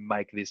are going to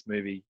make this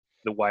movie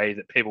the way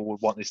that people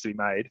would want this to be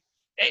made,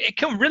 it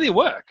can really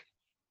work.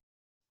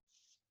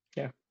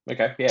 Yeah.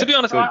 Okay. Yeah. To be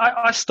honest,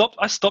 I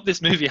stopped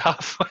this movie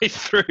halfway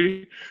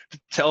through to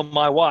tell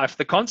my wife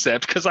the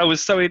concept, because I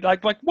was so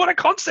like what a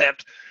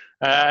concept.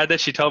 And then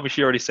she told me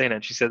she already seen it,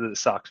 and she said that it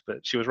sucked, but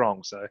she was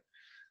wrong. So.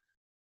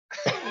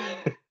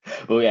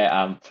 Well,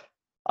 yeah.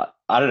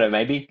 I don't know.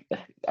 Maybe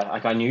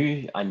like I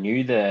knew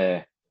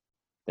the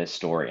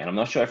story, and I'm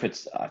not sure if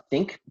it's. I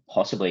think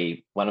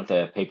possibly one of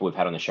the people we've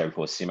had on the show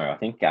before, Simo. I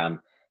think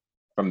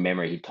from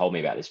memory, he told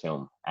me about this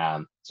film.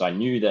 So I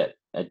knew that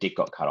a dick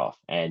got cut off,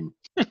 and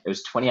it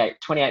was 28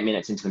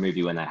 minutes into the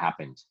movie when that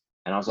happened,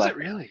 and I was like,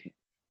 really?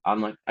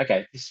 I'm like,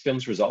 okay, this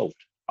film's resolved.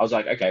 I was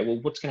like, okay, well,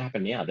 what's going to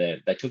happen now?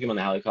 They took him on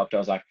the helicopter. I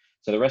was like,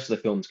 so the rest of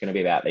the film's going to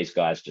be about these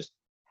guys just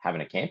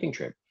having a camping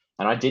trip.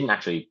 And I didn't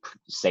actually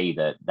see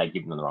that they'd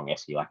given them the wrong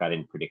esky. Like, I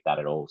didn't predict that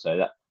at all.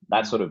 So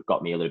that sort of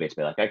got me a little bit to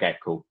be like, okay,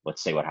 cool,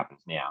 let's see what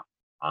happens now.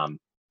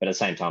 But at the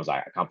same time, I was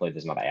like, I can't believe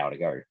there's another hour to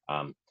go.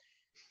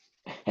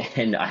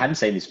 And I hadn't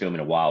seen this film in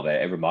a while, but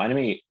it reminded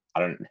me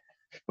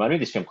of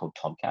this film called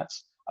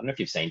Tomcats. I don't know if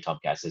you've seen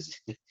Tomcats.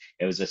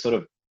 It was a sort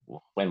of,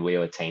 when we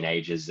were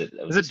teenagers.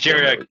 Is it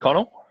Jerry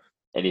O'Connell?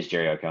 It is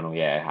Jerry O'Connell,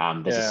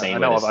 yeah. There's a scene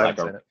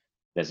where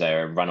there's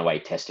a runaway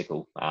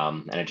testicle,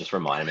 and it just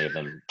reminded me of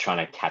them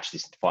trying to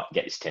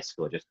get this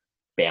testicle. It just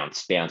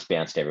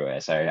bounced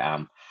everywhere.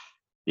 So,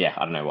 yeah,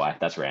 I don't know why.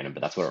 That's random,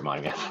 but that's what it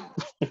reminded me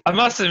of. I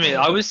must admit,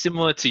 I was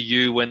similar to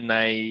you when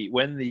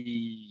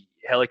the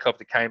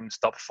helicopter came and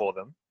stopped for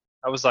them.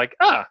 I was like,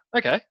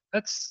 okay,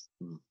 that's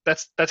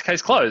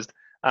case closed.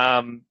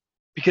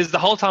 Because the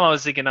whole time I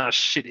was thinking, oh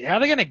shit, how are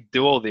they going to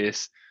do all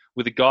this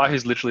with a guy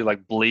who's literally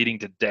like bleeding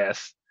to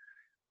death?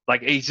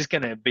 Like, he's just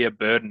going to be a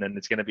burden, and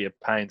it's going to be a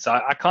pain. So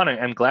I kind of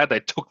am glad they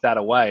took that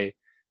away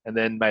and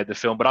then made the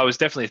film. But I was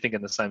definitely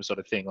thinking the same sort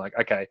of thing. Like,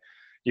 okay,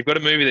 you've got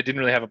a movie that didn't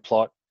really have a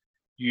plot.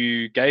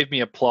 You gave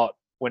me a plot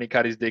when he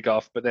cut his dick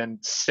off, but then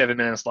 7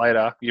 minutes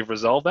later, you've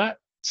resolved that.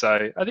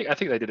 So I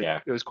think they did it.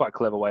 Yeah. It was quite a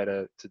clever way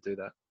to do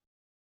that.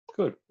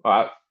 Good. All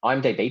right,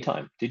 IMDb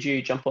time. Did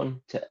you jump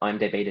on to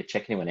IMDb to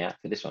check anyone out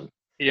for this one?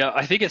 Yeah,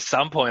 I think at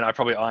some point I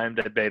probably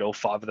IMDb'd all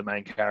 5 of the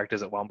main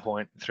characters at one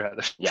point throughout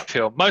the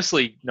film,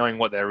 mostly knowing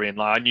what they're in.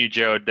 Like, I knew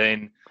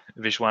Geraldine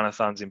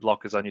Viswanathan's in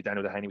Blockers. I knew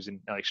Daniel Dehaney was in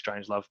Alex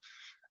Strangelove.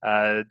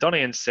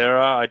 Donnie and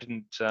Sarah, I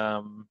didn't.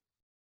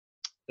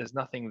 There's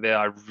nothing there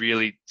I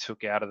really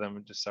took out of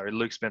them.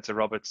 Luke Spencer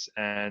Roberts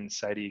and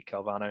Sadie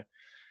Calvano.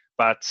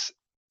 But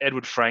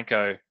Edward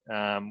Franco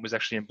was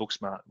actually in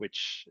Booksmart,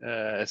 which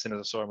as soon as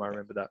I saw him, I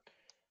remembered that.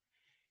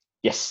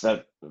 Yes,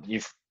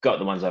 you've got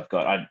the ones I've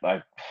got.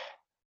 I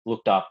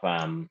looked up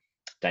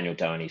Daniel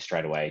Dehaney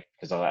straight away,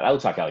 because I was like, that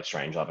looks like Alex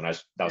Strangelove, and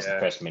that was the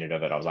first minute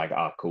of it. I was like,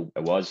 oh, cool,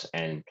 it was.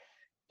 And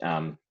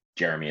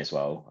Jeremy as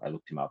well. I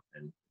looked him up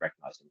and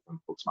recognized him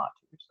from Booksmart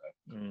too.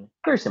 So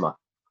very similar.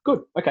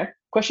 Good. Okay.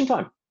 Question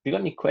time. Have you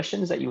got any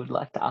questions that you would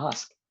like to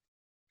ask?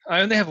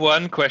 I only have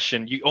one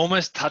question. You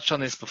almost touched on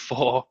this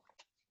before,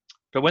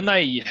 but when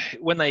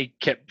they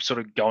kept sort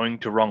of going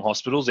to wrong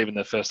hospitals, even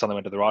the first time they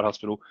went to the right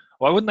hospital,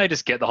 why wouldn't they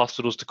just get the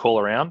hospitals to call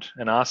around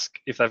and ask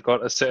if they've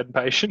got a certain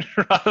patient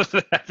rather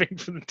than having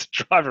them to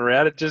drive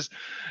around?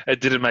 It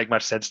didn't make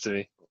much sense to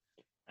me.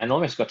 And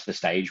almost got to the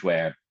stage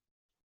where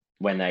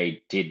when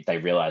they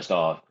realized,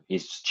 oh,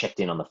 he's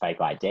checked in on the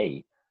fake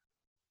ID.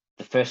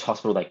 The first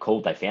hospital they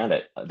called, they found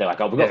it. They're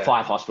like, oh, we've got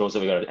 5 hospitals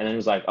that we got. And then it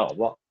was like, oh,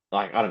 what?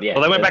 Like, I don't know. Yeah.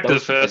 Well, they went back to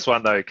the first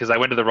one though, because they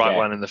went to the right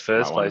one in the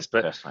first place.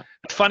 But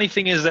the funny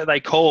thing is that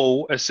they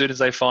call as soon as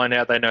they find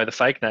out they know the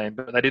fake name,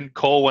 but they didn't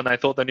call when they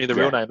thought they knew the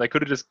real name. They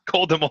could have just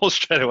called them all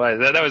straight away.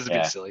 That was a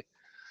bit silly.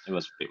 It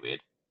was a bit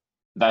weird.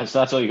 That's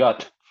all you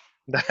got.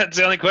 That's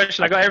the only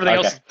question I got. Everything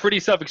else is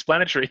pretty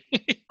self-explanatory.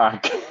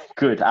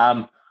 Good.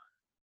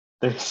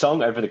 The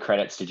song over the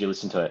credits. Did you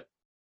listen to it?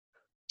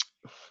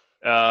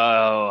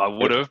 I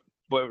would have.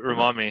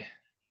 Remind me.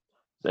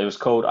 It was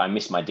called "I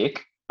Miss My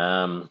Dick."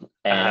 Okay.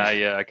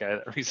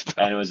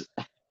 And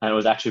it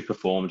was actually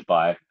performed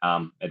by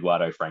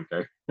Eduardo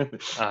Franco.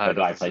 The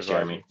guy plays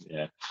Jeremy.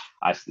 Yeah.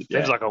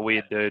 Seems like a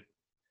weird dude.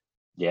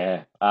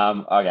 Yeah.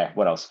 Okay.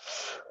 What else?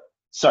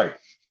 So,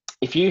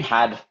 if you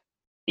had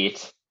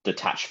it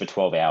detached for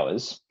 12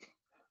 hours,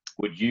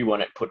 would you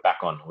want it put back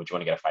on? Or would you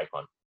want to get a fake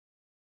one?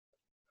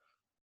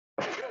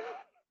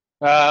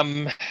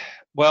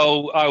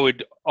 Well, I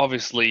would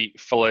obviously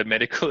follow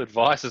medical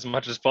advice as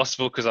much as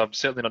possible, because I'm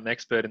certainly not an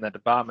expert in that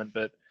department.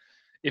 But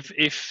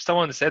if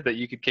someone said that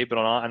you could keep it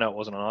on ice, I know it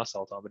wasn't on ice the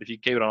whole time, but if you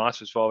keep it on ice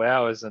for 12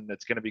 hours and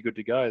it's going to be good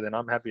to go, then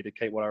I'm happy to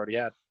keep what I already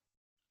had.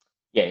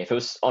 Yeah, if it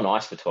was on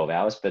ice for 12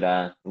 hours,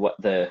 but what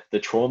the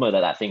trauma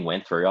that thing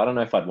went through, I don't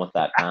know if I'd want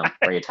that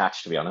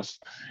reattached, to be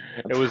honest.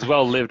 It was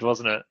well lived,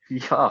 wasn't it?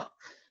 Yeah.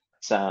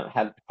 So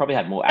probably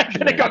had more And action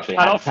then than it it got actually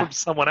cut had. off from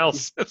someone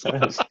else as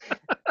well.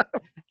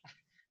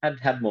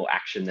 had more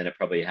action than it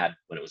probably had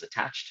when it was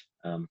attached.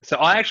 So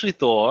I actually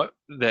thought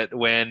that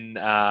when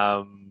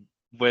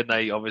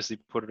they obviously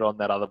put it on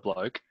that other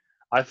bloke,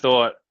 I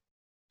thought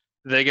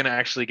they're going to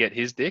actually get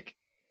his dick,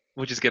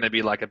 which is going to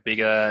be like a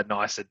bigger,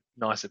 nicer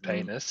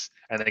penis,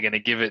 and they're going to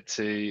give it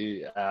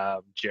to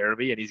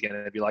Jeremy, and he's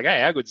going to be like,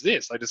 "Hey, how good's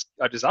this? I just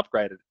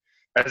upgraded."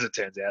 As it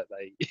turns out,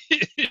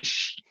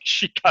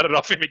 she cut it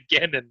off him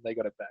again, and they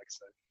got it back.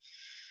 So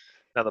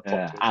another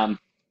plot twist.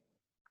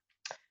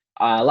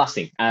 Last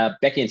thing,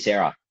 Becky and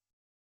Sarah.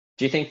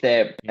 Do you think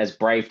they're as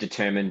brave,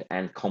 determined,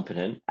 and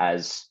competent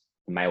as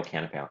male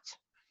counterparts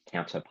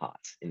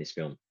in this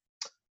film?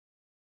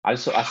 I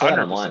saw that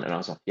online, and I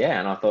was like, yeah,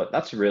 and I thought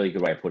that's a really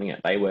good way of putting it.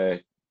 They were,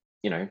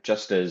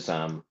 just as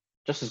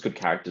good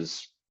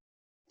characters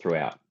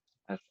throughout.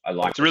 I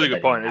like. It's a really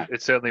good point.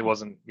 It certainly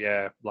wasn't,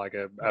 like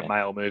a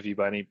male movie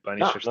by any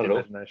stretch of the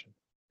imagination.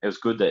 It was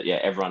good that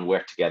everyone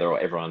worked together, or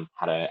everyone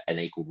had an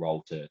equal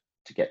role to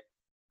get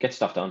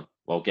stuff done.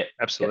 Well, get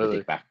the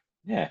dick back.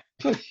 Yeah,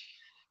 good.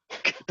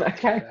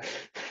 Okay.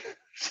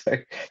 So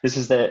this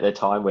is the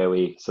time where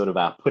we sort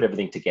of put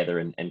everything together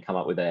and come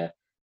up with a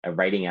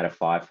rating out of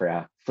 5 for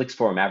our Flix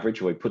Forum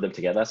average, where we put them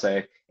together.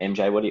 So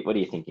MJ, what are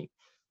you thinking?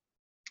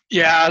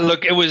 Yeah,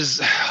 look, it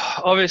was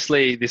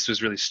obviously this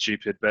was really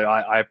stupid, but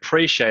I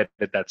appreciated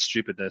that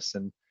stupidness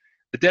and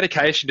the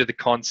dedication to the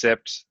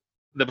concept.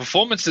 The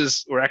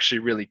performances were actually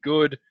really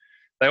good.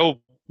 They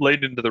all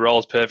leaned into the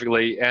roles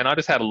perfectly, and I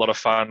just had a lot of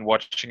fun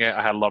watching it.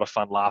 I had a lot of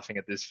fun laughing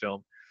at this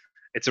film.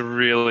 It's a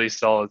really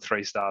solid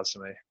 3 stars for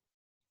me.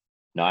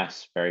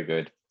 Nice, very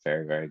good,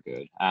 very, very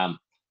good.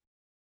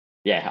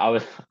 Yeah,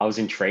 I was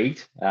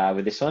intrigued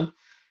with this one,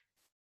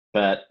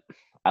 but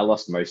I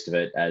lost most of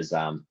it as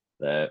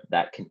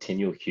that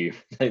continual humor,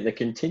 the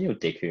continual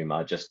dick humor.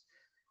 I just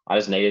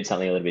needed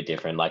something a little bit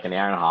different. Like an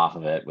hour and a half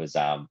of it was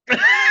like,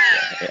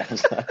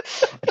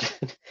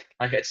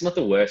 it's not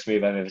the worst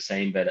movie I've ever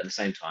seen, but at the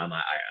same time,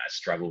 I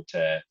struggle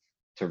to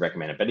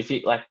recommend it. But if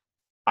you like,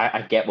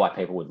 I get why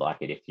people would like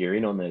it. If you're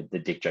in on the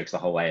dick jokes the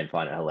whole way and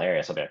find it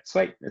hilarious, I'll be like,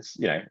 sweet, it's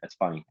it's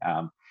funny.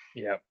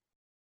 Yeah.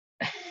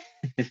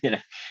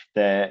 And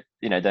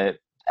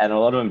a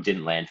lot of them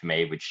didn't land for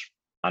me, which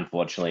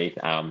unfortunately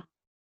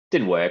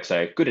didn't work.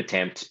 So good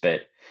attempt,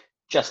 but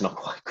just not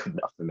quite good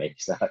enough for me.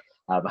 So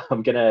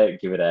I'm gonna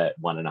give it a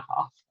 1.5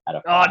 out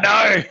of 5. Oh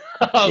no!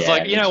 I was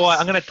like, you know what?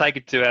 I'm gonna take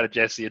a 2 out of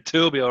Jesse. A 2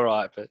 will be all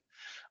right, but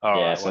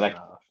all right. So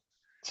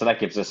that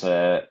gives us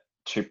a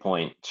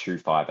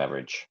 2.25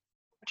 average,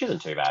 which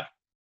isn't too bad.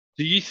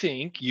 Do you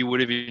think you would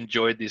have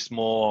enjoyed this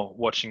more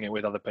watching it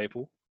with other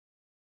people?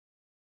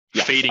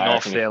 Yes, feeding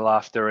off their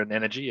laughter and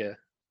energy, yeah.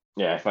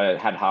 Yeah, if I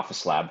had half a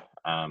slab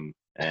and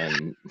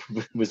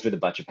was with a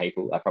bunch of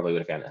people, I probably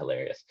would have found it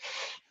hilarious.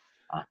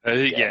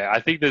 I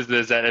think there's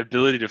that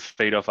ability to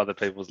feed off other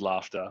people's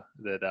laughter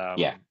that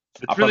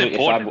it's really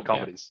important in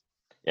comedies.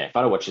 Yeah, if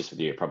I'd have watched this with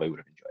you, I probably would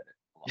have enjoyed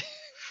it.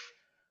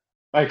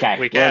 Okay,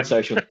 we can. On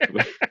social.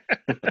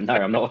 No,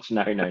 I'm not watching.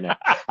 No.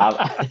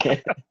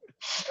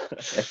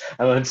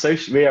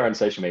 We are on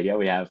social media.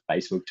 We have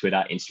Facebook,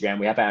 Twitter, Instagram.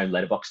 We have our own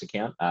Letterboxd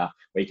account where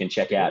you can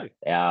check out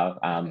our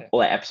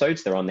all our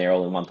episodes. They're on there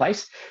all in one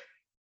place.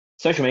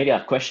 Social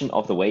media question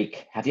of the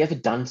week: have you ever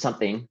done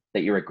something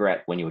that you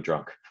regret when you were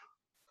drunk?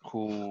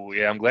 Oh,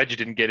 yeah. I'm glad you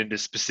didn't get into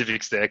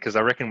specifics there, because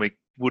I reckon we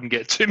wouldn't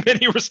get too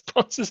many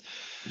responses.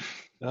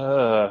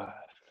 Am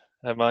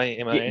I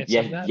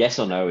answering that? Yes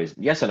or no is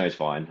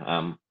fine.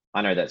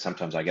 I know that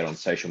sometimes I get on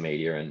social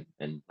media and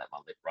let my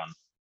lip run.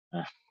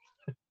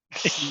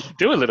 You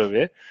do a little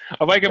bit.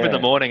 I wake up in the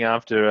morning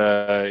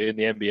after in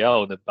the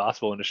NBL and the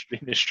basketball in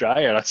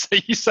Australia, and I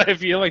see you say a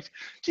few like,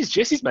 geez,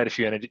 Jesse's made a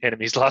few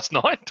enemies last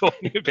night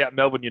talking about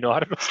Melbourne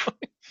United or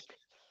something.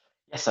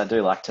 Yes, I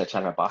do like to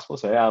chat about basketball,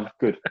 so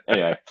good.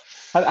 Anyway,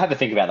 have a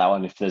think about that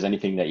one if there's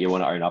anything that you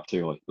want to own up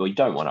to or you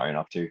don't want to own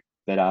up to.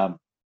 But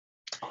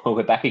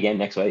we're back again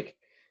next week.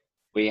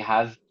 We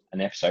have an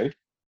episode,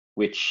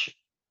 which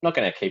not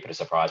going to keep it a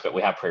surprise, but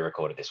we have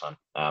pre-recorded this one.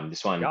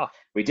 This one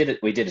we did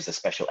as a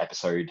special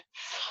episode.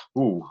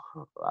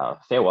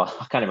 Fair while.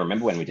 I can't even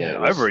remember when we did it. It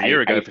was over a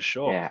year ago for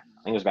sure. Yeah,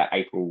 I think it was about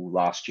April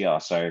last year.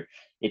 So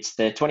it's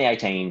the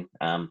 2018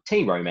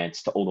 teen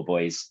romance To All the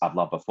Boys I've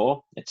Loved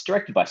Before. It's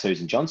directed by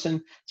Susan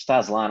Johnson,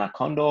 stars Lana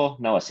Condor,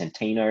 Noah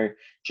Centino,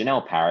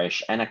 Janelle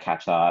Parrish, Anna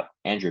Cathart,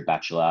 Andrew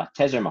Batchelor,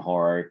 Tezo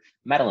Mahoro,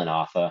 Madeline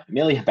Arthur,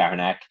 Amelia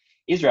Baranak,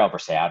 Israel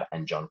Brassard,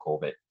 and John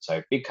Corbett.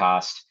 So big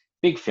cast,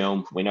 big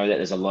film. We know that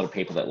there's a lot of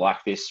people that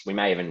like this. We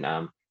may even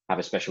have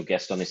a special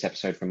guest on this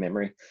episode from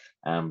memory.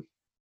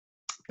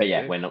 But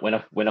yeah, we're not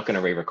going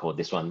to re-record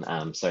this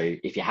one. So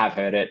if you have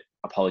heard it,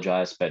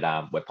 apologize, but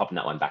we're popping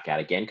that one back out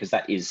again because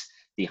that is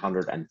the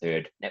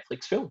 103rd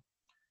Netflix film.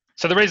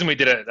 So the reason we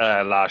did it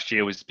last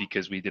year was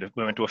because we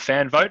went to a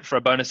fan vote for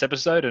a bonus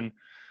episode, and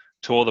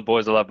To All the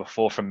Boys I Loved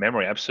Before from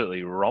memory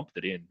absolutely romped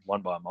it in,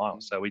 won by a mile.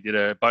 So we did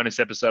a bonus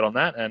episode on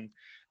that, and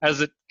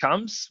as it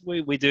comes,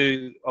 we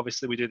do this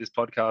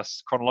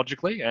podcast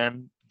chronologically,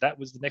 and that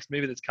was the next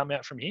movie that's come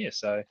out from here.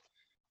 So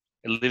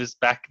it lives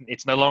back.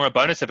 It's no longer a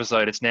bonus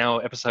episode. It's now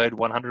episode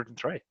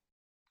 103.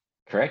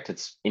 Correct.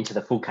 It's into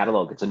the full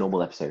catalogue. It's a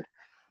normal episode.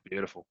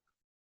 Beautiful.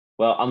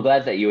 Well, I'm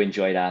glad that you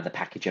enjoyed the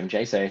package,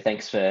 MJ. So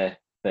thanks for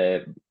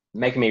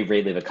making me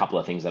relive a couple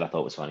of things that I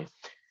thought was funny.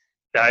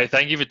 No,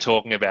 thank you for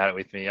talking about it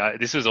with me.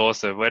 This was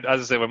awesome.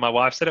 As I said, when my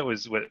wife said it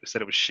was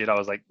shit, I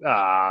was like,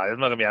 I'm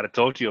not gonna be able to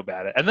talk to you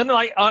about it. And then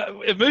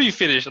the movie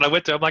finished, and I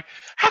went to her, I'm like,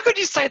 how could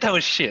you say that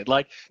was shit?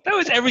 Like that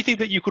was everything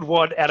that you could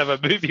want out of a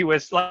movie. Where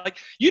like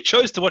you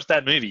chose to watch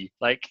that movie.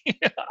 Like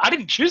I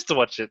didn't choose to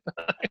watch it.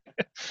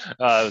 It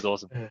was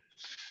awesome.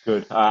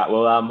 Good. All right.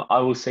 Well, I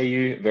will see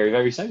you very,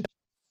 very soon.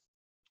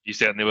 You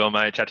certainly will,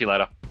 mate. Chat to you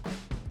later.